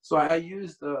 So I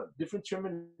used different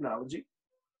terminology.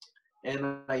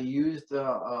 And I used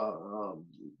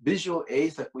visual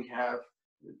aids, like we have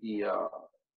the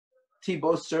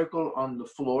T-bow circle on the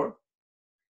floor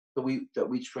that we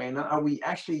train on. Are we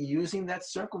actually using that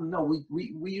circle? No,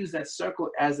 we use that circle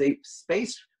as a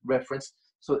space reference.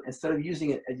 So instead of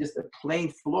using it as just a plain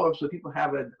floor, so people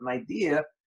have an idea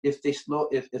if they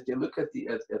look at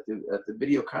the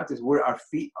video context where our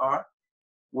feet are,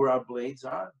 where our blades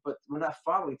are, but we're not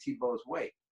following T-bow's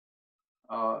way.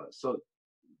 So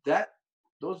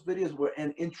those videos were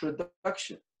an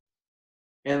introduction,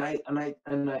 and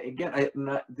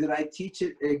did I teach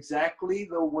it exactly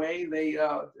the way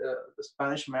the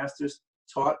Spanish masters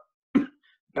taught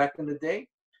back in the day?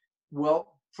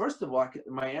 Well, first of all,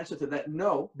 my answer to that,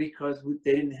 no, because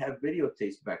they didn't have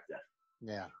videotapes back then.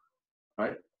 Yeah.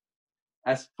 Right.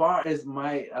 As far as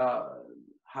my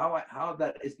how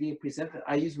that is being presented,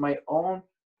 I use my own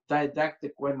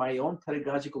didactic way, my own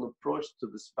pedagogical approach to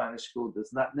the Spanish school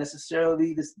is not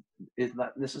necessarily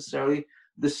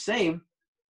the same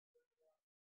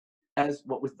as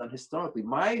what was done historically.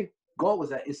 My goal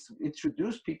was is to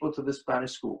introduce people to the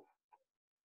Spanish school.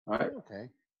 All right. Okay.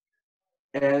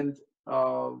 And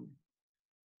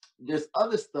there's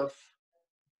other stuff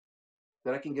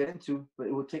that I can get into, but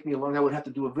it would take me a long. I would have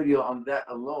to do a video on that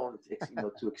alone,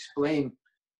 to explain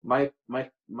my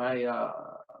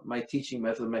teaching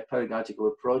method, my pedagogical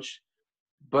approach.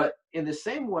 But in the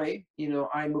same way,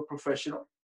 I'm a professional.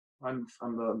 I'm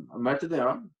a maître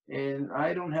d'armes, and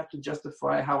I don't have to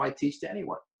justify how I teach to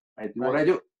anyone. I do what I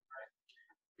do.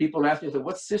 People ask me,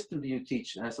 what system do you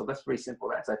teach? And I said, that's very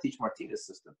simple. I teach Martinez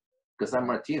system because I'm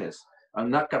Martinez. I'm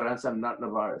not Carranza. I'm not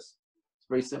Navarez. It's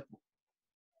very simple.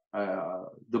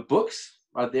 The books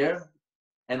are there,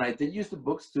 and I did use the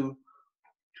books to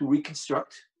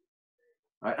reconstruct.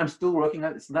 I'm still working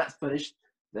on it. It's not finished.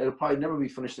 It'll probably never be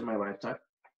finished in my lifetime.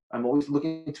 I'm always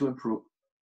looking to improve.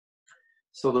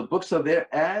 So the books are there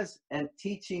as a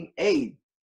teaching aid,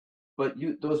 but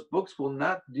those books will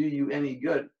not do you any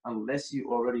good unless you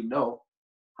already know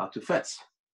how to fence.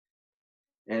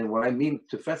 And what I mean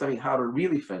to fence, I mean how to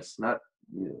really fence, not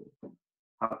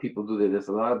how people do that. There's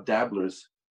a lot of dabblers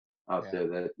out there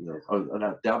that, or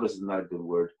not, dabblers is not a good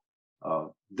word,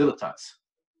 dilettantes.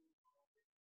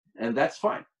 And that's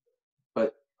fine.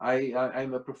 But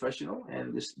I'm a professional,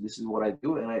 and this is what I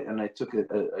do, and I took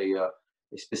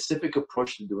a specific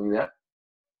approach to doing that,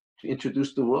 to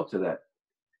introduce the world to that.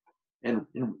 And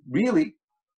really,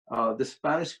 the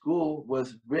Spanish school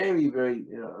was very, very,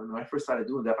 when I first started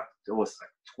doing that, it was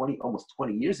like almost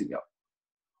 20 years ago.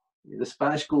 The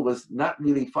Spanish school was not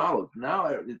really followed. Now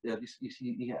you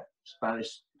have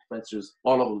Spanish fencers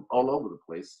all over the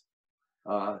place.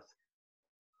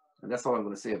 And that's all I'm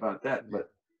going to say about that. But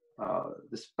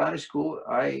the Spanish school,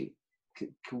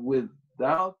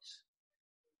 without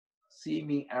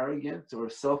seeming arrogant or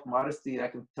self-modesty, I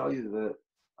can tell you that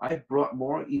I brought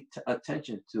more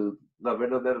attention to La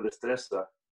Verdadera Destreza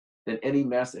than any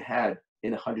master had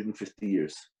in 150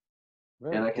 years.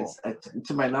 Very and cool.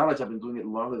 To my knowledge, I've been doing it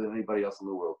longer than anybody else in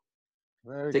the world.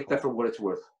 Take that for what it's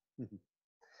worth.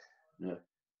 Yeah.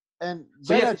 And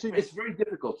so yes, it's very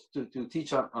difficult to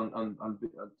teach on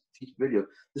teach video.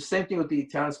 The same thing with the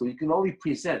Italian school. You can only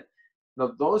present.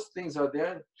 Now those things are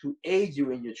there to aid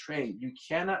you in your training. You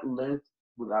cannot learn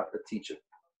without a teacher.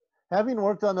 Having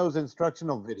worked on those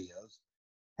instructional videos,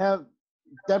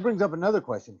 that brings up another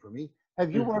question for me.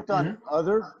 Have you worked on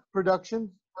other productions,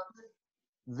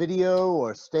 video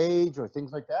or stage or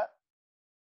things like that?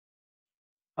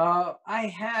 I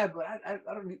have, but I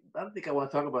don't think I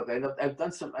want to talk about that. I've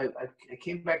done some. I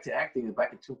came back to acting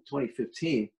back in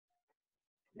 2015,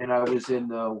 and I was in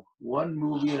one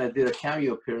movie, and I did a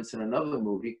cameo appearance in another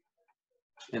movie,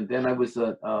 and then I was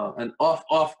an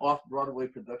off Broadway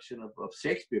production of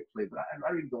Shakespeare play. But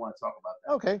I really don't want to talk about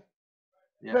that. Okay,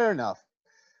 fair enough.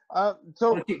 So I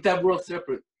want to keep that world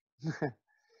separate.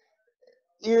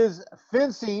 Is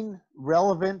fencing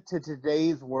relevant to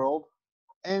today's world?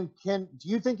 And do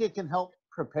you think it can help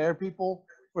prepare people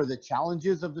for the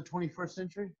challenges of the 21st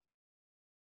century?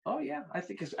 Oh yeah, I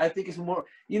think it's more.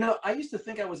 I used to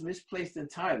think I was misplaced in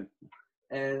time,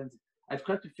 and I've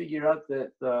come to figure out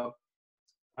that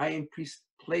I am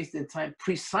placed in time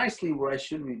precisely where I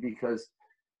should be, because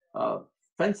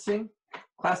fencing,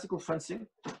 classical fencing,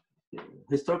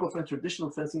 historical fencing, traditional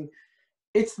fencing,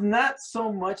 it's not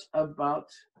so much about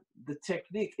the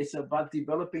technique. It's about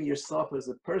developing yourself as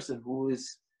a person who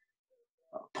is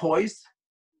poised,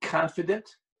 confident,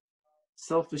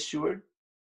 self-assured.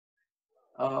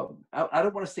 I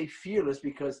don't want to say fearless,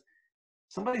 because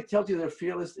somebody tells you they're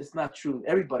fearless, it's not true.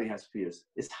 Everybody has fears.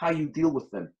 It's how you deal with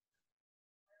them,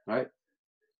 right?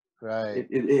 Right.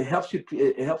 It helps you.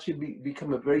 It helps you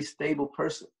become a very stable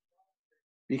person,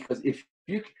 because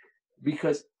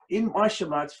because in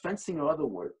martial arts, fencing or other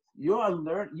words, you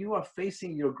are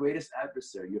facing your greatest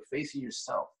adversary. You're facing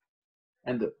yourself.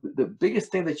 And the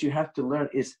biggest thing that you have to learn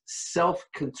is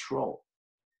self-control.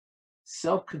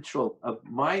 Self-control of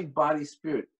mind, body,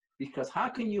 spirit. Because how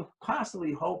can you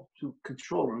possibly hope to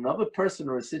control another person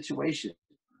or a situation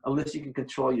unless you can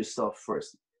control yourself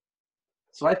first?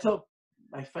 So I tell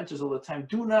my fencers all the time,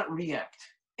 do not react,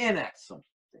 enact something.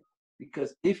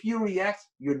 Because if you react,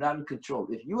 you're not in control.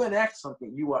 If you enact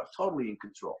something, you are totally in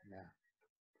control. Yeah.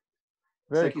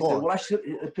 Very cool. Said,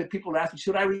 well, people ask me,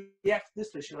 should I react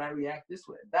this way? Should I react this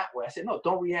way? That way? I said, no,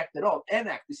 don't react at all.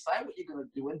 Enact. Decide what you're going to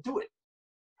do and do it.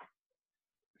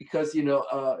 Because, and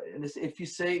if you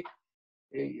say,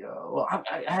 well,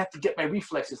 I have to get my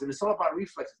reflexes, and it's all about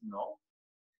reflexes. No.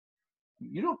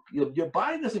 You don't. Your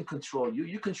body doesn't control you.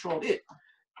 You control it.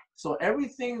 So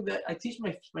everything that I teach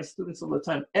my students all the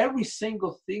time, every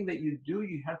single thing that you do,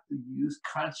 you have to use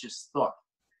conscious thought.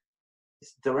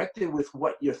 It's directed with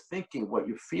what you're thinking, what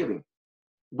you're feeling,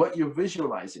 what you're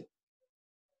visualizing,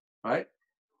 right?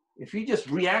 If you just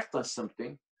react on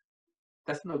something,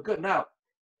 that's no good. Now,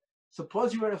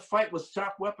 suppose you're in a fight with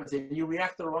sharp weapons and you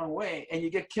react the wrong way and you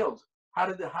get killed. How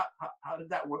did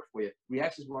that work for you?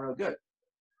 Reactions were no good.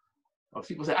 Or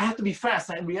people say, I have to be fast.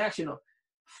 I'm reaction.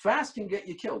 Fast can get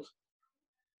you killed.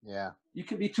 Yeah. You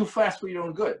can be too fast for your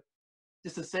own good.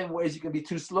 just the same way as you can be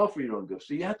too slow for your own good.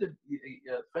 So you have to,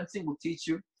 fencing will teach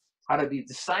you how to be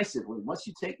decisive. Once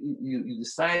you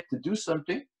decide to do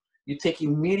something, you take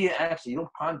immediate action. You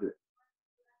don't ponder it.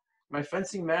 My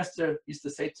fencing master used to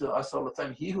say to us all the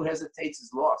time, he who hesitates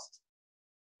is lost.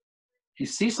 If you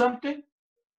see something,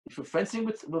 if you're fencing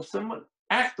with someone,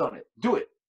 act on it, do it,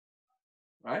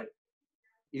 right?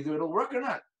 Either it'll work or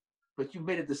not, but you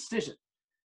made a decision.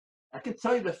 I can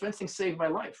tell you that fencing saved my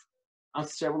life on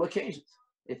several occasions.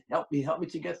 It helped me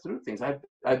to get through things.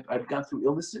 I've gone through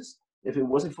illnesses. If it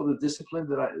wasn't for the discipline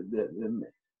that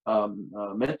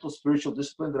mental, spiritual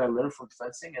discipline that I learned from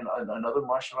fencing and other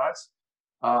martial arts,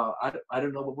 I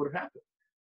don't know what would have happened.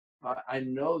 I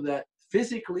know that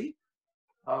physically,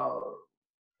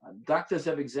 doctors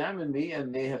have examined me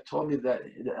and they have told me that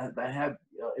I have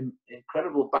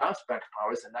incredible bounce back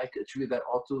powers, and I could attribute that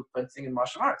all to fencing and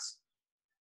martial arts.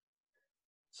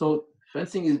 So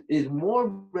fencing is more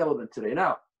relevant today.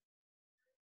 Now,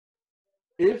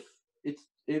 if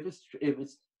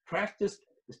it's practiced,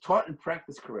 it's taught and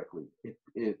practiced correctly,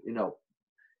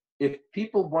 if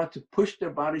people want to push their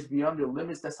bodies beyond their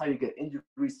limits, that's how you get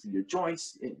injuries to your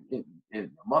joints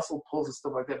and muscle pulls and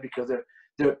stuff like that, because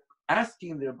they're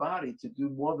asking their body to do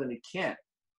more than it can.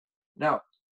 Now,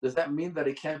 does that mean that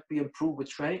it can't be improved with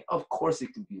training? Of course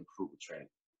it can be improved with training.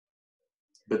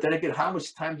 But then again, how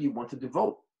much time do you want to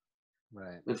devote?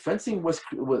 Right. The fencing was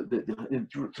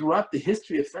throughout the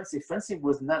history of fencing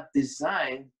was not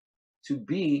designed to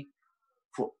be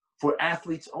for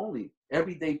athletes only.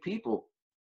 Everyday people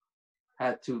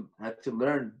had to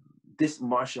learn this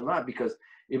martial art, because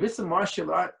if it's a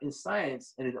martial art in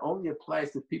science and it only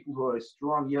applies to people who are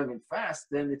strong, young, and fast,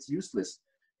 then it's useless,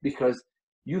 because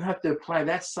you have to apply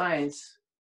that science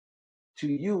to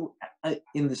you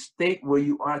in the state where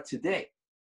you are today.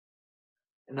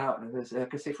 Now, I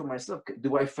can say for myself,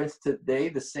 do I fence today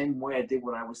the same way I did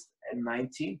when I was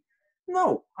 19?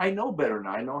 No, I know better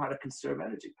now. I know how to conserve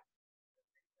energy.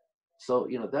 So,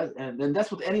 and then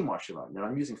that's with any martial art.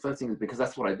 I'm using fencing because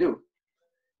that's what I do.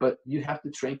 But you have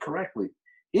to train correctly.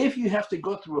 If you have to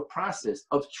go through a process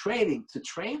of training to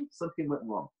train, something went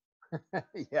wrong.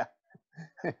 Yeah.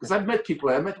 Because I've met people,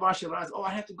 I met martial arts,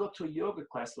 I have to go to a yoga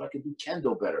class so I can do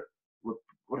kendo better.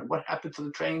 What happened to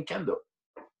the training kendo?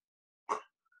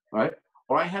 Right?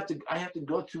 Or I have to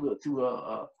go to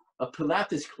a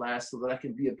Pilates class so that I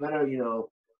can be a better,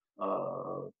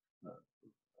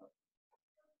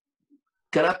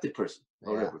 karate person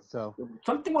or whatever. So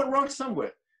something went wrong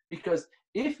somewhere, because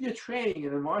if you're training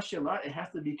in a martial art, it has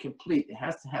to be complete. It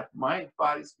has to have mind,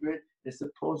 body, spirit. It's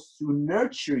supposed to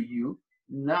nurture you,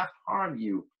 not harm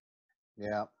you.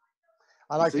 Yeah.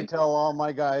 I like to tell all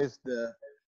my guys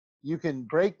you can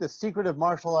break the secret of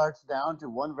martial arts down to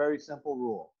one very simple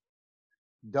rule.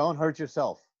 Don't hurt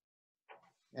yourself.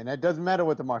 And it doesn't matter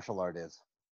what the martial art is.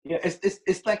 Yeah,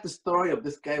 it's like the story of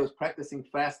this guy who was practicing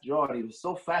fast draw, and he was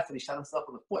so fast that he shot himself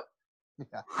in the foot.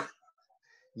 Yeah.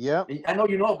 Yep. I know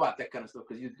you know about that kind of stuff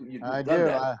because you've done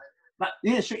that.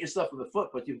 You didn't shoot yourself in the foot,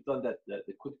 but you've done that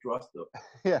the quick draw stuff.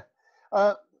 Yeah.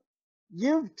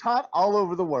 You've taught all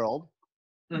over the world.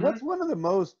 Mm-hmm. What's one of the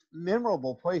most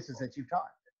memorable places that you've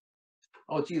taught?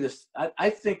 Oh, Jesus. I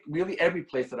think really every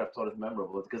place that I've taught is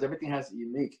memorable because everything has a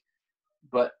unique.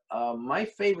 But my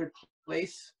favorite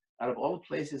place out of all the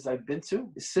places I've been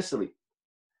to is Sicily.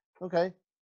 Okay.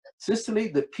 Sicily,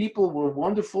 the people were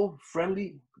wonderful,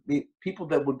 friendly, the people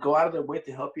that would go out of their way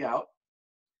to help you out.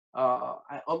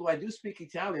 Although I do speak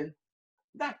Italian,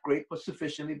 not great, but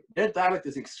sufficiently. Their dialect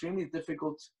is extremely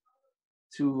difficult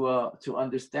to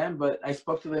understand, but I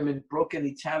spoke to them in broken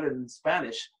Italian and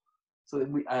Spanish, so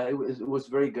it was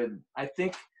very good. I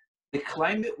think the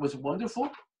climate was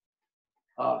wonderful,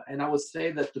 and I would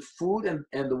say that the food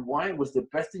and the wine was the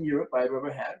best in Europe I've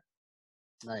ever had.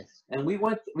 Nice. And we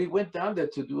went down there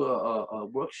to do a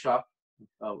workshop,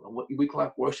 a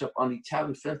week-long workshop on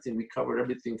Italian fencing. We covered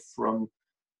everything from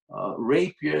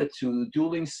rapier to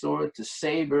dueling sword to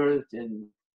saber and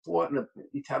sword,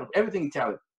 Italian, everything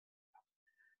Italian.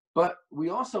 But we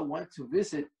also went to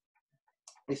visit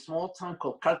a small town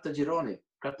called Caltagirone.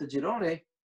 Caltagirone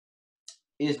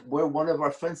is where one of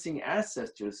our fencing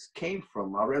ancestors came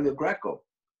from, Aurelio Greco.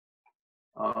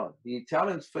 The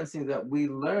Italian fencing that we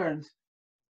learned,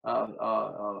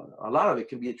 a lot of it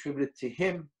can be attributed to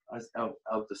him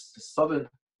of the southern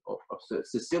of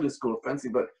Sicilian school of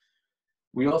fencing, but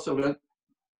we also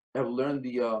have learned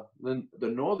the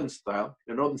northern style,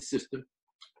 the northern system.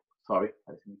 Sorry,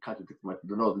 I contradict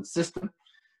the northern system,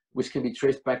 which can be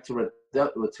traced back to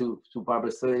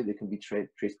Barbacelli. They can be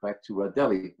traced back to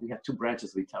Radelli. We have two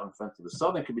branches of Italian fencing. The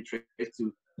southern can be traced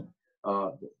to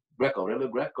Greco, Aurelio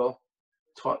Greco,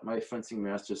 taught my fencing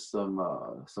masters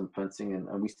some fencing,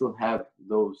 and we still have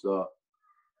those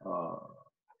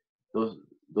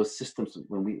those systems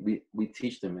when we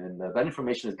teach them, and that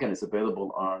information again is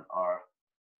available on our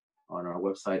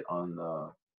website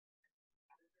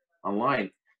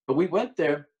online. But we went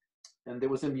there, and there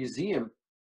was a museum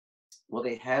where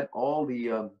they had all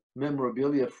the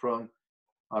memorabilia from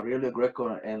Aurelio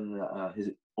Greco and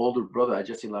his older brother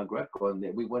Jesse La Greco, and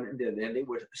we went in there, and they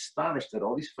were astonished that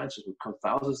all these fencers would come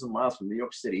thousands of miles from New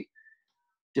York City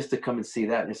just to come and see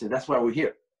that. And they said, that's why we're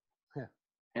here. Yeah.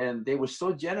 And they were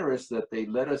so generous that they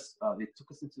let us, they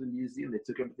took us into the museum, they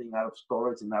took everything out of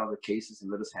storage and out of the cases and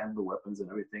let us handle the weapons and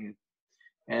everything.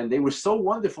 And they were so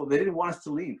wonderful, they didn't want us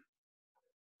to leave.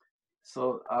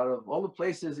 So out of all the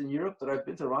places in Europe that I've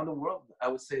been to around the world, I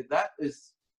would say that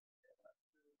is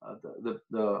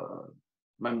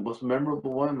my most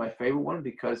memorable one, my favorite one,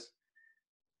 because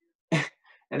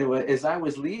anyway, as I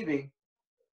was leaving,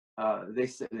 they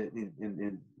said,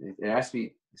 they asked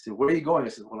me, they said, where are you going? I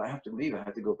said, well, I have to leave. I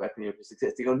have to go back to New York for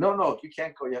success. They go, no, you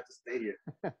can't go. You have to stay here.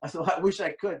 I said, well, I wish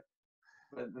I could.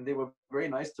 But they were very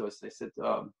nice to us. They said,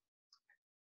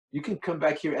 you can come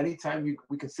back here anytime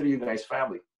we consider you guys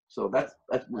family. So that's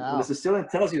wow. When a Sicilian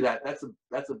tells you that, that's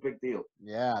a big deal.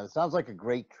 Yeah, it sounds like a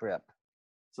great trip.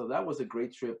 So that was a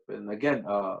great trip. And again,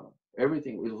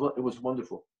 everything, it was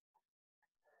wonderful.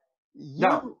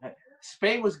 Now,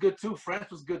 Spain was good too.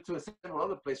 France was good too. And several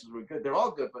other places were good. They're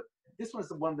all good, but this one's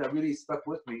the one that really stuck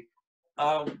with me.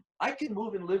 I can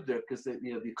move and live there because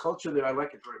the culture there, I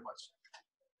like it very much.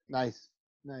 Nice,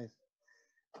 nice.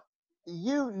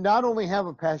 You not only have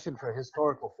a passion for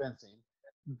historical fencing,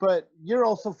 but you're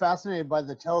also fascinated by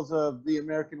the tales of the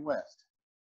American West.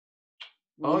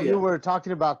 Oh, yeah. You were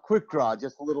talking about quick draw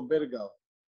just a little bit ago.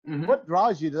 Mm-hmm. What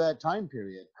draws you to that time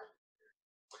period?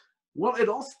 Well, it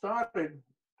all started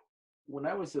when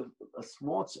I was a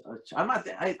small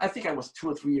I think I was 2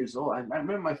 or 3 years old. I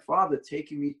remember my father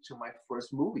taking me to my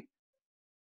first movie.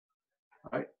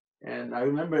 Right? And I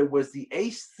remember it was the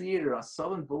Ace Theater on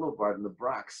Southern Boulevard in the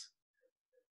Bronx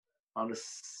on a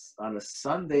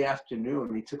Sunday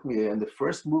afternoon. He took me there, and the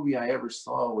first movie I ever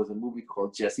saw was a movie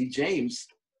called Jesse James.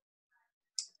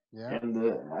 Yeah. And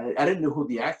I didn't know who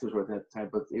the actors were at that time,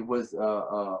 but it was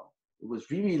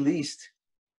re-released.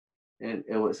 And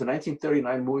it was a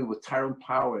 1939 movie with Tyrone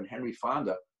Power and Henry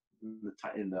Fonda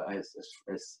as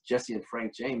Jesse and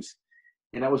Frank James.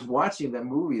 And I was watching that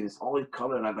movie, and it's all in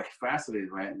color, and I'm like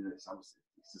fascinated, right? And this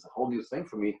is a whole new thing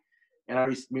for me. And I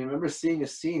remember seeing a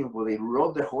scene where they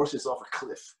rode their horses off a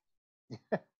cliff.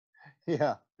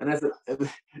 Yeah. And as a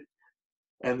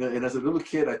little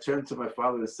kid, I turned to my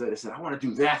father and said, I want to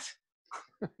do that.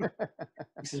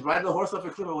 He says, ride the horse off a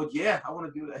cliff. I went, yeah, I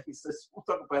want to do that. He says, we'll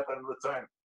talk about that another time.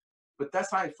 But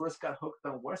that's how I first got hooked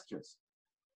on Westerns.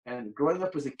 And growing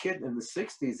up as a kid in the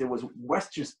 60s, there was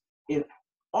Westerns in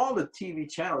all the TV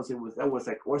channels. That was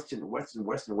like Westerns.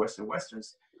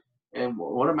 And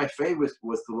one of my favorites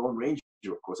was The Lone Ranger,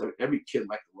 of course. Every kid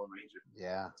liked The Lone Ranger.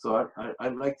 Yeah. So I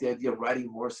liked the idea of riding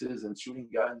horses and shooting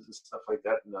guns and stuff like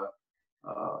that, and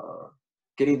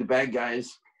getting the bad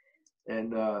guys.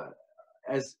 And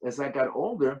as I got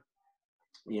older,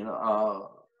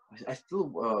 I still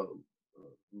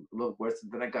love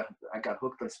Westerns. Then I got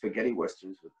hooked on spaghetti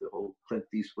Westerns with the whole Clint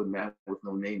Eastwood Man with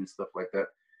No Name and stuff like that.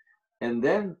 And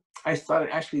then I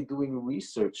started actually doing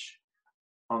research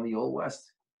on the Old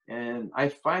West. And I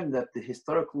find that the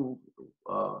historical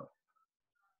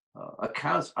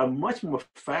accounts are much more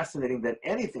fascinating than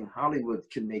anything Hollywood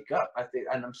can make up. I think,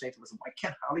 and I'm saying to myself, why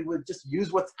can't Hollywood just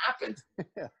use what's happened?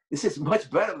 This is much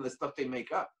better than the stuff they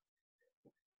make up.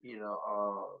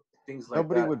 Things like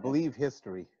Nobody that. would believe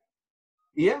history.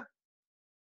 Yeah.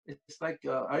 It's like,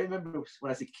 I remember when I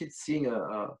was a kid seeing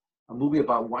a movie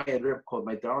about Wyatt Earp called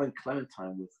My Darling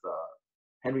Clementine with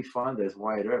Henry Fonda as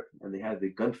Wyatt Earp, and they had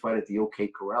the gunfight at the OK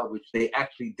Corral, which they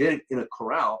actually did in a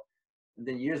corral. And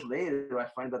then years later, I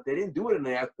find out they didn't do it in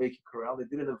the OK Corral. They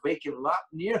did it in a vacant lot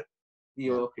near the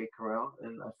OK Corral.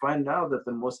 And I find now that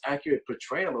the most accurate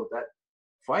portrayal of that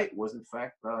fight was, in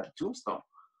fact, Tombstone.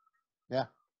 Yeah.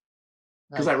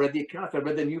 Because I read the accounts. I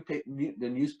read the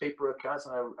newspaper accounts,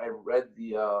 and I read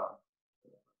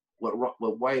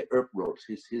what Wyatt Earp wrote,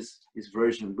 his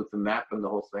version with the map and the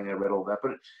whole thing. I read all that.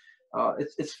 But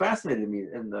it's fascinating to me,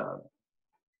 and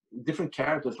different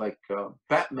characters like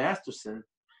Bat Masterson.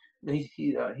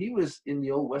 He was in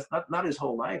the Old West, not his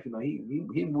whole life.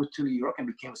 He moved to New York and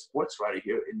became a sports writer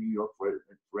here in New York for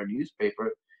a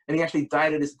newspaper, and he actually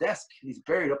died at his desk. He's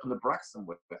buried up in the Bronx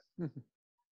somewhere.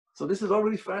 So this is all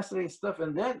really fascinating stuff.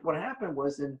 And then what happened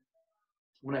was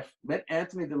when I met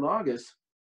Anthony DeLongis,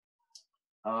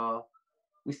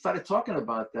 we started talking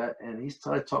about that, and he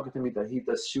started talking to me that he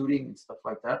does shooting and stuff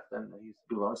like that, and he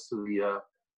belongs to the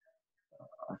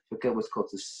I forget what's called,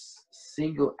 the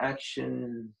single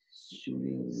action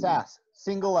shooting. SAS,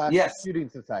 Single Action Yes. Shooting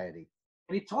Society.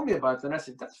 And he told me about that, and I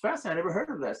said, that's fascinating. I never heard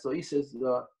of that. So he says,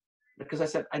 because I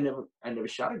said, I never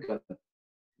shot a gun.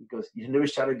 He goes, you never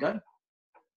shot a gun?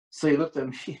 So he looked at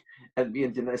me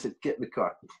and I said, get in the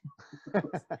car.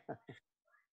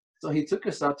 So he took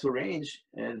us out to a range,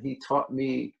 and he taught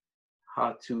me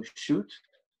how to shoot.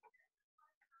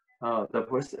 The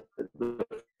first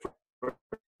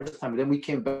time. Then we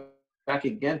came back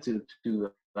again to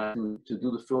do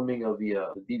the filming of the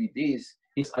DVDs.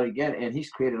 He started again, and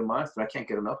he's created a monster. I can't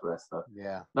get enough of that stuff.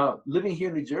 Yeah. Now, living here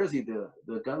in New Jersey, the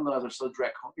gun laws are so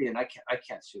draconian. I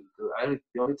can't shoot. The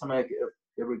only time I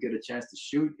ever get a chance to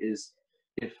shoot is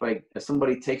if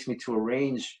somebody takes me to a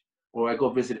range, or I go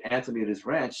visit Anthony at his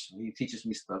ranch. He teaches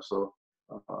me stuff. So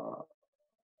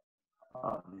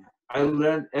I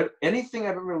learned anything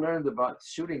I've ever learned about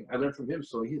shooting. I learned from him.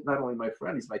 So he's not only my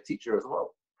friend, he's my teacher as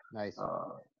well. Nice.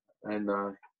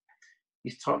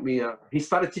 He's taught me. He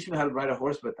started teaching me how to ride a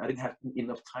horse, but I didn't have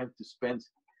enough time to spend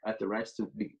at the ranch to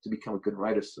become a good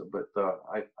rider. So, but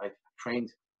I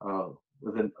trained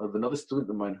with another student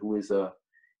of mine who is I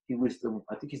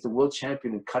think he's the world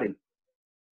champion in cutting.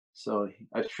 So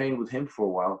I trained with him for a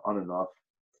while, on and off,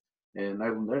 and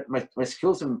I've learned my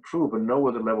skills have improved, but no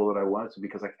at the level that I wanted to,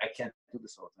 because I can't do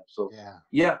this all the time. So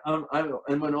yeah,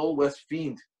 I'm an old West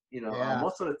fiend. You know,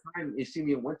 most of the time you see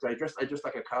me in winter, I dress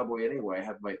like a cowboy anyway. I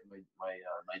have my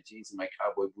jeans and my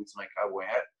cowboy boots and my cowboy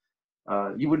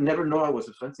hat. You would never know I was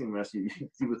a fencing master.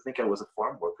 You would think I was a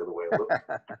farm worker the way I look.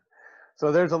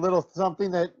 So there's a little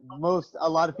something that a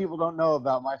lot of people don't know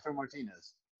about Maestro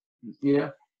Martinez.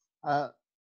 Yeah.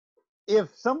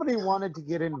 If somebody wanted to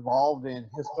get involved in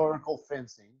historical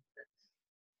fencing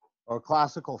or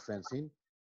classical fencing,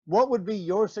 what would be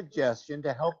your suggestion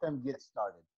to help them get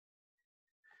started?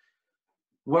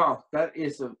 Well, that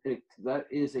is a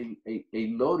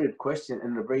loaded question,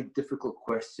 and a very difficult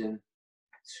question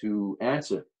to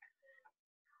answer.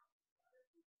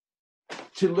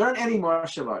 To learn any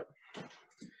martial art,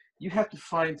 you have to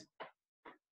find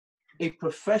a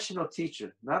professional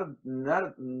teacher, not a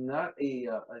dilettante,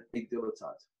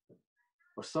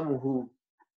 or someone who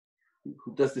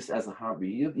does this as a hobby.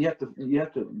 You have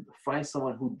to find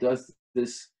someone who does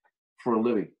this for a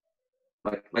living,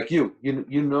 like you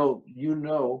know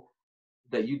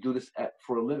that you do this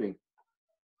for a living.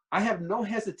 I have no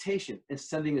hesitation in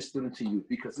sending a student to you,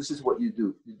 because this is what you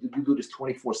do. You do this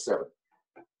 24/7,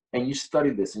 and you study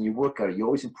this and you work at it. You're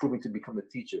always improving to become a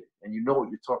teacher, and you know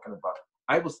what you're talking about.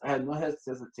 I had no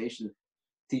hesitation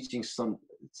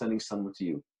sending someone to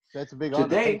you. That's a big honor.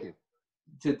 Thank you.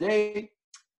 Today,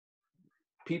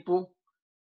 people,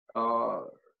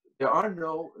 there are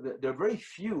very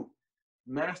few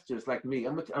masters like me.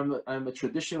 I'm a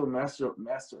traditional master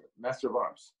of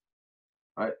arms.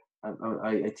 Right?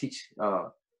 I teach.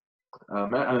 I'm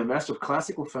a master of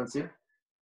classical fencing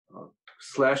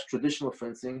 / traditional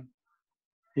fencing,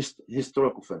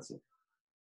 historical fencing.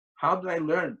 How did I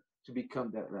learn to become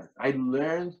that master? I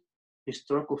learned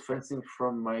historical fencing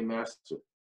from my master.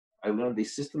 I learned the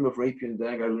system of rapier and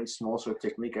dagger. I learned small sword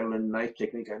technique. I learned knife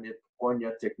technique. I learned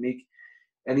poignard technique,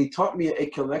 and he taught me a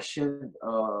collection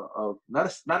of not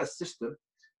a system,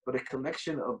 but a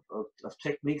collection of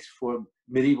techniques for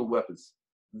medieval weapons.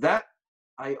 That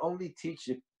I only teach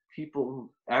people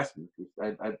who ask me,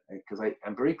 because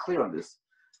I'm very clear on this.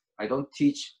 I don't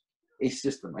teach a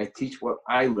system. I teach what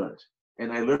I learned.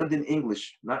 And I learned in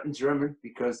English, not in German,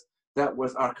 because that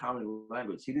was our common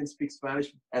language. He didn't speak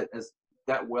Spanish as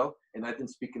that well, and I didn't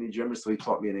speak any German, so he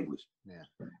taught me in English. Yeah.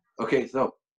 Okay,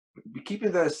 so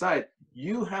keeping that aside,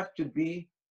 you have to be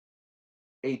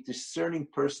a discerning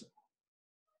person.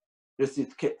 There's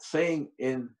this saying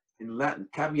in Latin,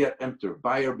 caveat emptor,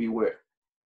 buyer beware.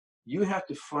 You have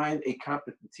to find a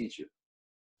competent teacher.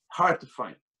 Hard to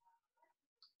find.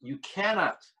 You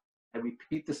cannot, I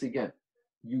repeat this again,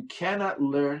 you cannot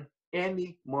learn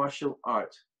any martial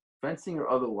art, fencing or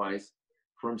otherwise,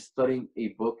 from studying a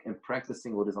book and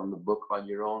practicing what is on the book on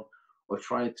your own, or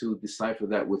trying to decipher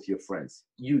that with your friends.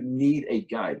 You need a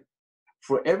guide.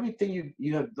 For everything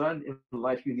you have done in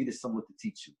life, you needed someone to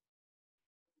teach you.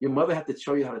 Your mother had to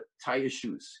show you how to tie your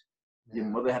shoes. Your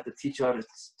mother had to teach you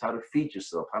how to feed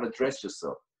yourself, how to dress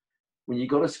yourself. When you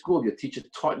go to school, your teacher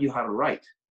taught you how to write.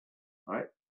 All right.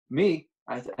 Me,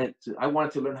 I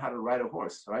wanted to learn how to ride a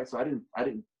horse. All right. So I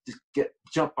didn't just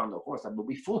jump on the horse. I would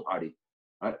be foolhardy.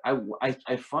 Right?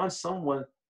 I found someone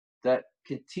that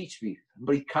can teach me,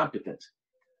 somebody competent.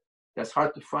 That's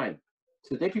hard to find.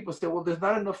 Today, people say, well, there's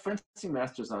not enough fencing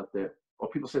masters out there. Or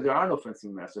people say there are no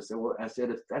fencing masters. I say, well,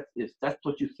 if that's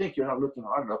what you think, you're not looking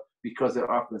hard enough, because there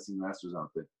are fencing masters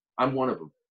out there. I'm one of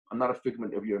them. I'm not a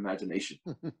figment of your imagination.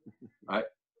 Right?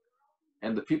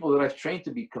 And the people that I've trained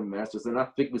to become masters, they're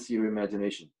not figments of your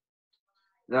imagination.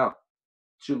 Now,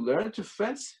 to learn to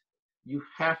fence, you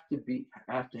have to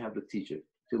have the teacher.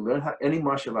 To learn any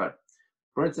martial art.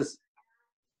 For instance,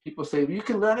 people say, well, you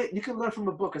can learn it, you can learn from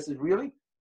a book. I said, really?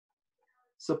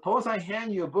 Suppose I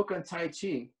hand you a book on Tai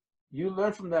Chi, you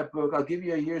learn from that book, I'll give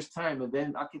you a year's time, and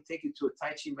then I can take you to a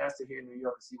Tai Chi master here in New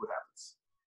York and see what happens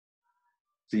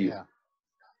to you. Yeah.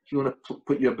 If you want to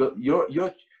put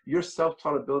your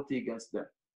self-taught ability against them,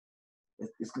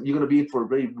 you're going to be in for a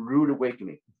very rude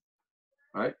awakening.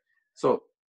 All right? So,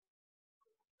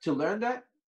 to learn that,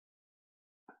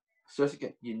 so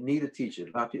again, you need a teacher.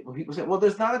 A lot of people say, well,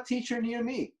 there's not a teacher near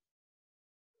me.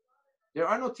 There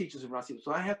are no teachers around here,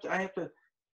 so I have to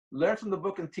learn from the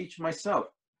book and teach myself.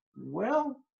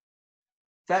 Well,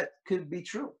 that could be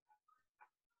true.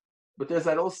 But there's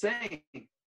that old saying,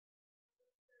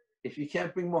 if you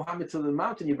can't bring Muhammad to the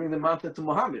mountain, you bring the mountain to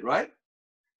Muhammad, right?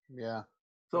 Yeah.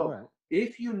 So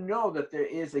if you know that there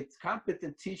is a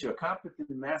competent teacher, a competent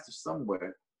master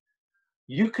somewhere,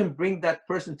 you can bring that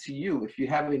person to you if you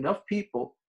have enough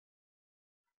people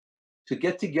to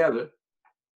get together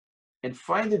and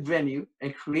find a venue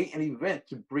and create an event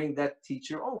to bring that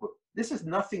teacher over. This is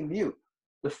nothing new.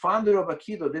 The founder of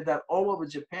Aikido did that all over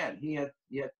Japan. He had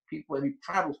people, and he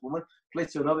traveled from one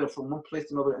place to another, from one place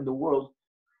to another in the world.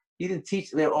 He didn't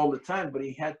teach there all the time, but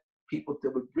he had people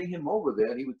that would bring him over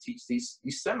there, and he would teach these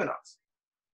seminars.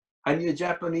 I knew a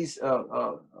Japanese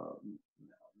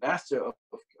master of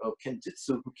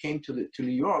Kenjutsu who came to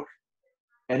New York,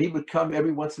 and he would come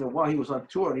every once in a while. He was on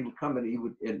tour, and he would come,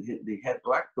 and they had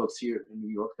black belts here in New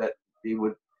York that they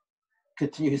would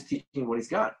continue his teaching when he's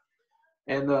gone.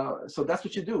 And so that's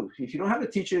what you do. If you don't have a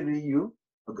teacher near you,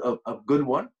 a good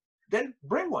one, then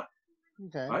bring one.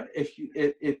 Okay. Right?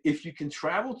 If you can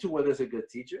travel to where there's a good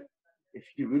teacher, if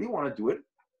you really want to do it,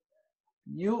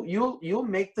 you'll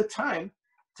make the time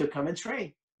to come and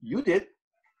train. You did.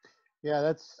 Yeah,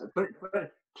 that's. But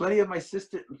plenty of my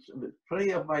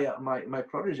my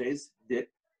proteges did.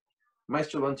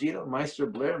 Maestro Longino, Maestro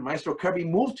Blair, Maestro Kirby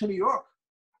moved to New York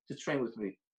to train with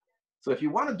me. So if you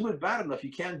want to do it bad enough,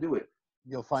 you can do it.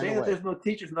 You'll find Saying a way. that there's no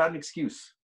teacher is not an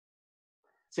excuse.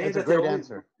 Saying That's that a great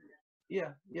answer.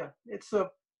 Yeah. It's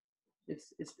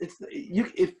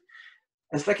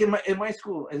like in my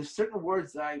school, there's certain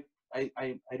words I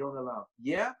don't allow.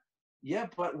 Yeah,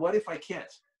 but what if I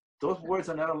can't? Those words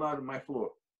are not allowed on my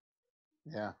floor.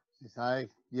 Yeah,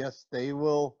 yes, they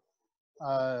will.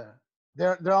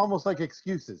 They're almost like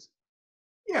excuses.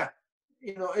 Yeah,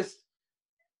 it's.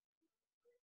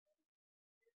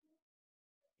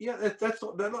 Yeah, that's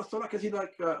so like,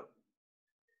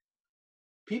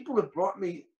 people have brought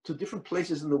me to different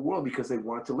places in the world because they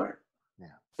wanted to learn. Yeah,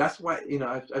 that's why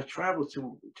I've traveled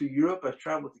to Europe, I've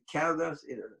traveled to Canada,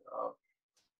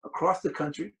 across the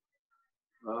country,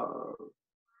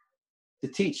 to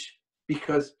teach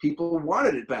because people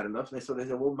wanted it bad enough. And so they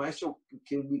said, "Well, Maestro,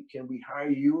 can we hire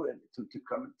you and to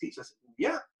come and teach?" I said,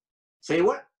 "Yeah, say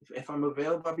what? If I'm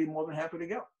available, I'll be more than happy to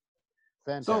go."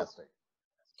 Fantastic.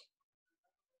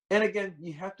 And again,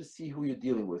 you have to see who you're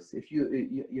dealing with. If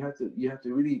you have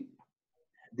to really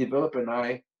develop an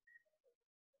eye.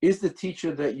 Is the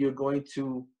teacher that you're going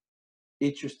to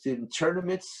interested in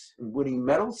tournaments and winning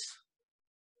medals?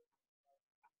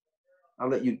 I'll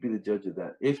let you be the judge of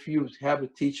that. If you have a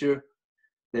teacher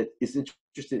that is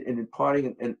interested in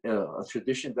imparting a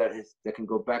tradition that can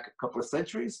go back a couple of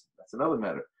centuries, that's another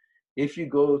matter. If you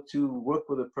go to work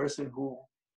with a person who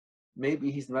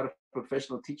maybe he's not a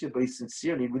professional teacher, but he's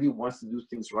sincere and he really wants to do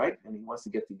things right and he wants to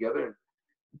get together and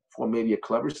form maybe a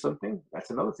club or something, that's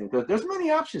another thing. There's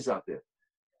many options out there.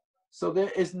 So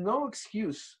there is no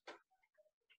excuse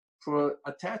for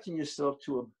attaching yourself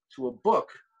to a book.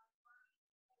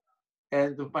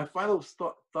 And my final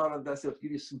thought on that, I'll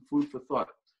give you some food for thought.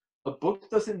 A book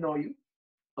doesn't know you.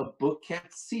 A book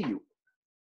can't see you.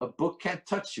 A book can't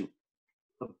touch you.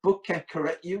 A book can't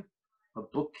correct you. A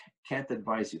book can't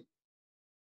advise you.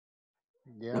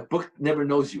 Yeah. A book never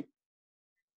knows you.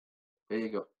 There you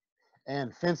go.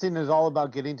 And fencing is all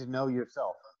about getting to know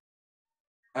yourself.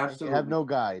 Absolutely. You have no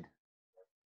guide.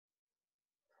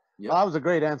 Yep. Well, that was a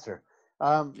great answer.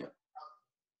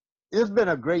 It's been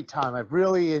a great time. I've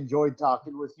really enjoyed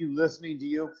talking with you, listening to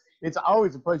you. It's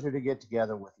always a pleasure to get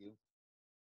together with you.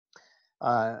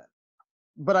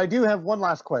 But I do have one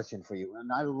last question for you,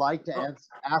 and I like to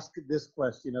ask this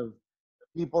question of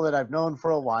people that I've known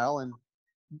for a while. And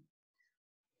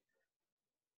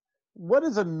what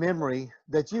is a memory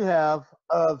that you have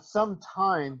of some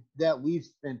time that we've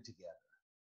spent together?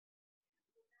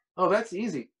 Oh, that's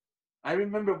easy. I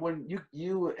remember when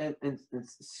you and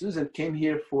Susan came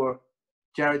here for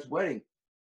Jared's wedding.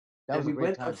 That And was a we great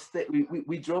went time. upstate.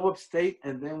 We drove upstate,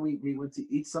 and then we went to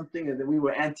eat something, and then we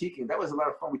were antiquing. That was a lot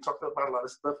of fun. We talked about a lot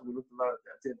of stuff, and we looked a lot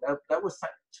at that. That was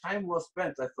time well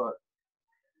spent, I thought.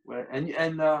 Where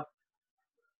and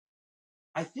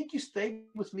I think you stayed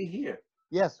with me here.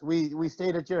 Yes, we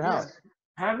stayed at your Yeah, house.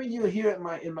 having you here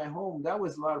at in my home, that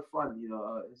was a lot of fun.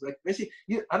 It's like basically,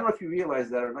 I don't know if you realize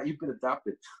that or not. You've been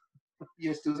adopted.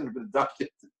 You and Susan have been adopted.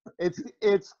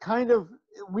 It's kind of,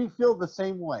 we feel the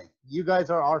same way. You guys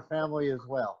are our family as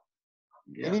well.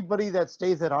 Yeah. Anybody that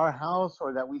stays at our house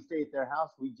or that we stay at their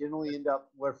house, we generally end up,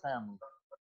 we're family.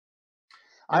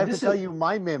 I have to tell you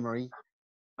my memory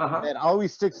that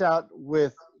always sticks out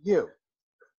with you.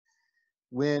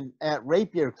 When at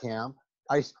Rapier Camp,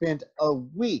 I spent a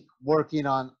week working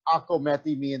on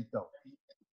acometimiento.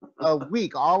 A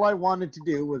week. All I wanted to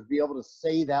do was be able to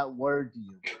say that word to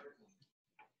you.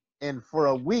 And for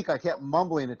a week, I kept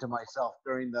mumbling it to myself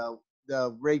during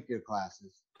the Rapier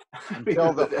classes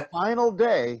until the final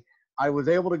day, I was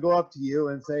able to go up to you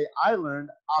and say, I learned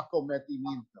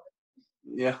acometimiento.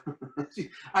 Yeah.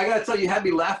 I gotta tell you, you had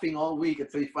me laughing all week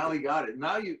until you finally got it.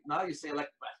 Now you say like,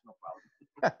 no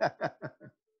problem.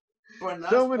 For a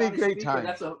So many great speaker,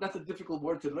 times. That's a difficult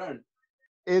word to learn.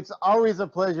 It's always a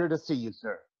pleasure to see you,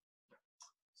 sir.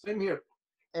 Same here.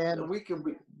 And we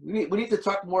need to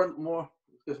talk more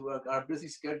because our busy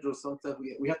schedule. Sometimes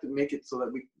we have to make it so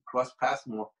that we cross paths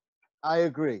more. I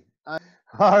agree.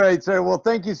 All right, sir. Well,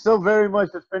 thank you so very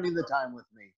much for spending the time with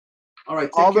me. All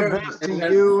right. All the best to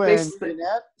you and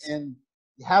Jeanette, and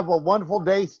have a wonderful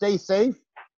day. Stay safe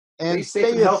and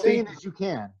stay as sane as you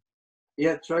can.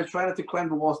 Yeah, try not to climb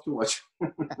the walls too much.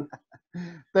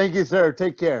 Thank you, sir.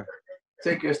 Take care.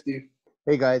 Take care, Steve.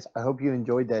 Hey, guys. I hope you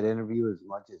enjoyed that interview as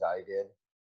much as I did.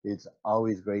 It's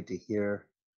always great to hear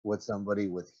what somebody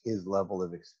with his level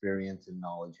of experience and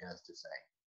knowledge has to say.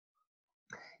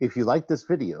 If you like this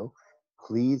video,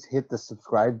 please hit the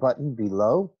subscribe button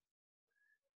below.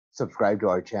 Subscribe to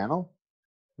our channel.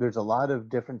 There's a lot of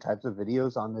different types of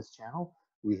videos on this channel.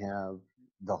 We have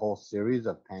the whole series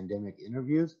of pandemic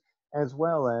interviews, as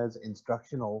well as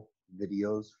instructional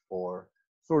videos for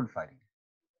sword fighting.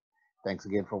 Thanks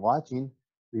again for watching.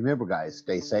 Remember, guys,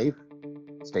 stay safe,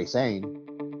 stay sane,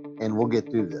 and we'll get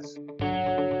through this.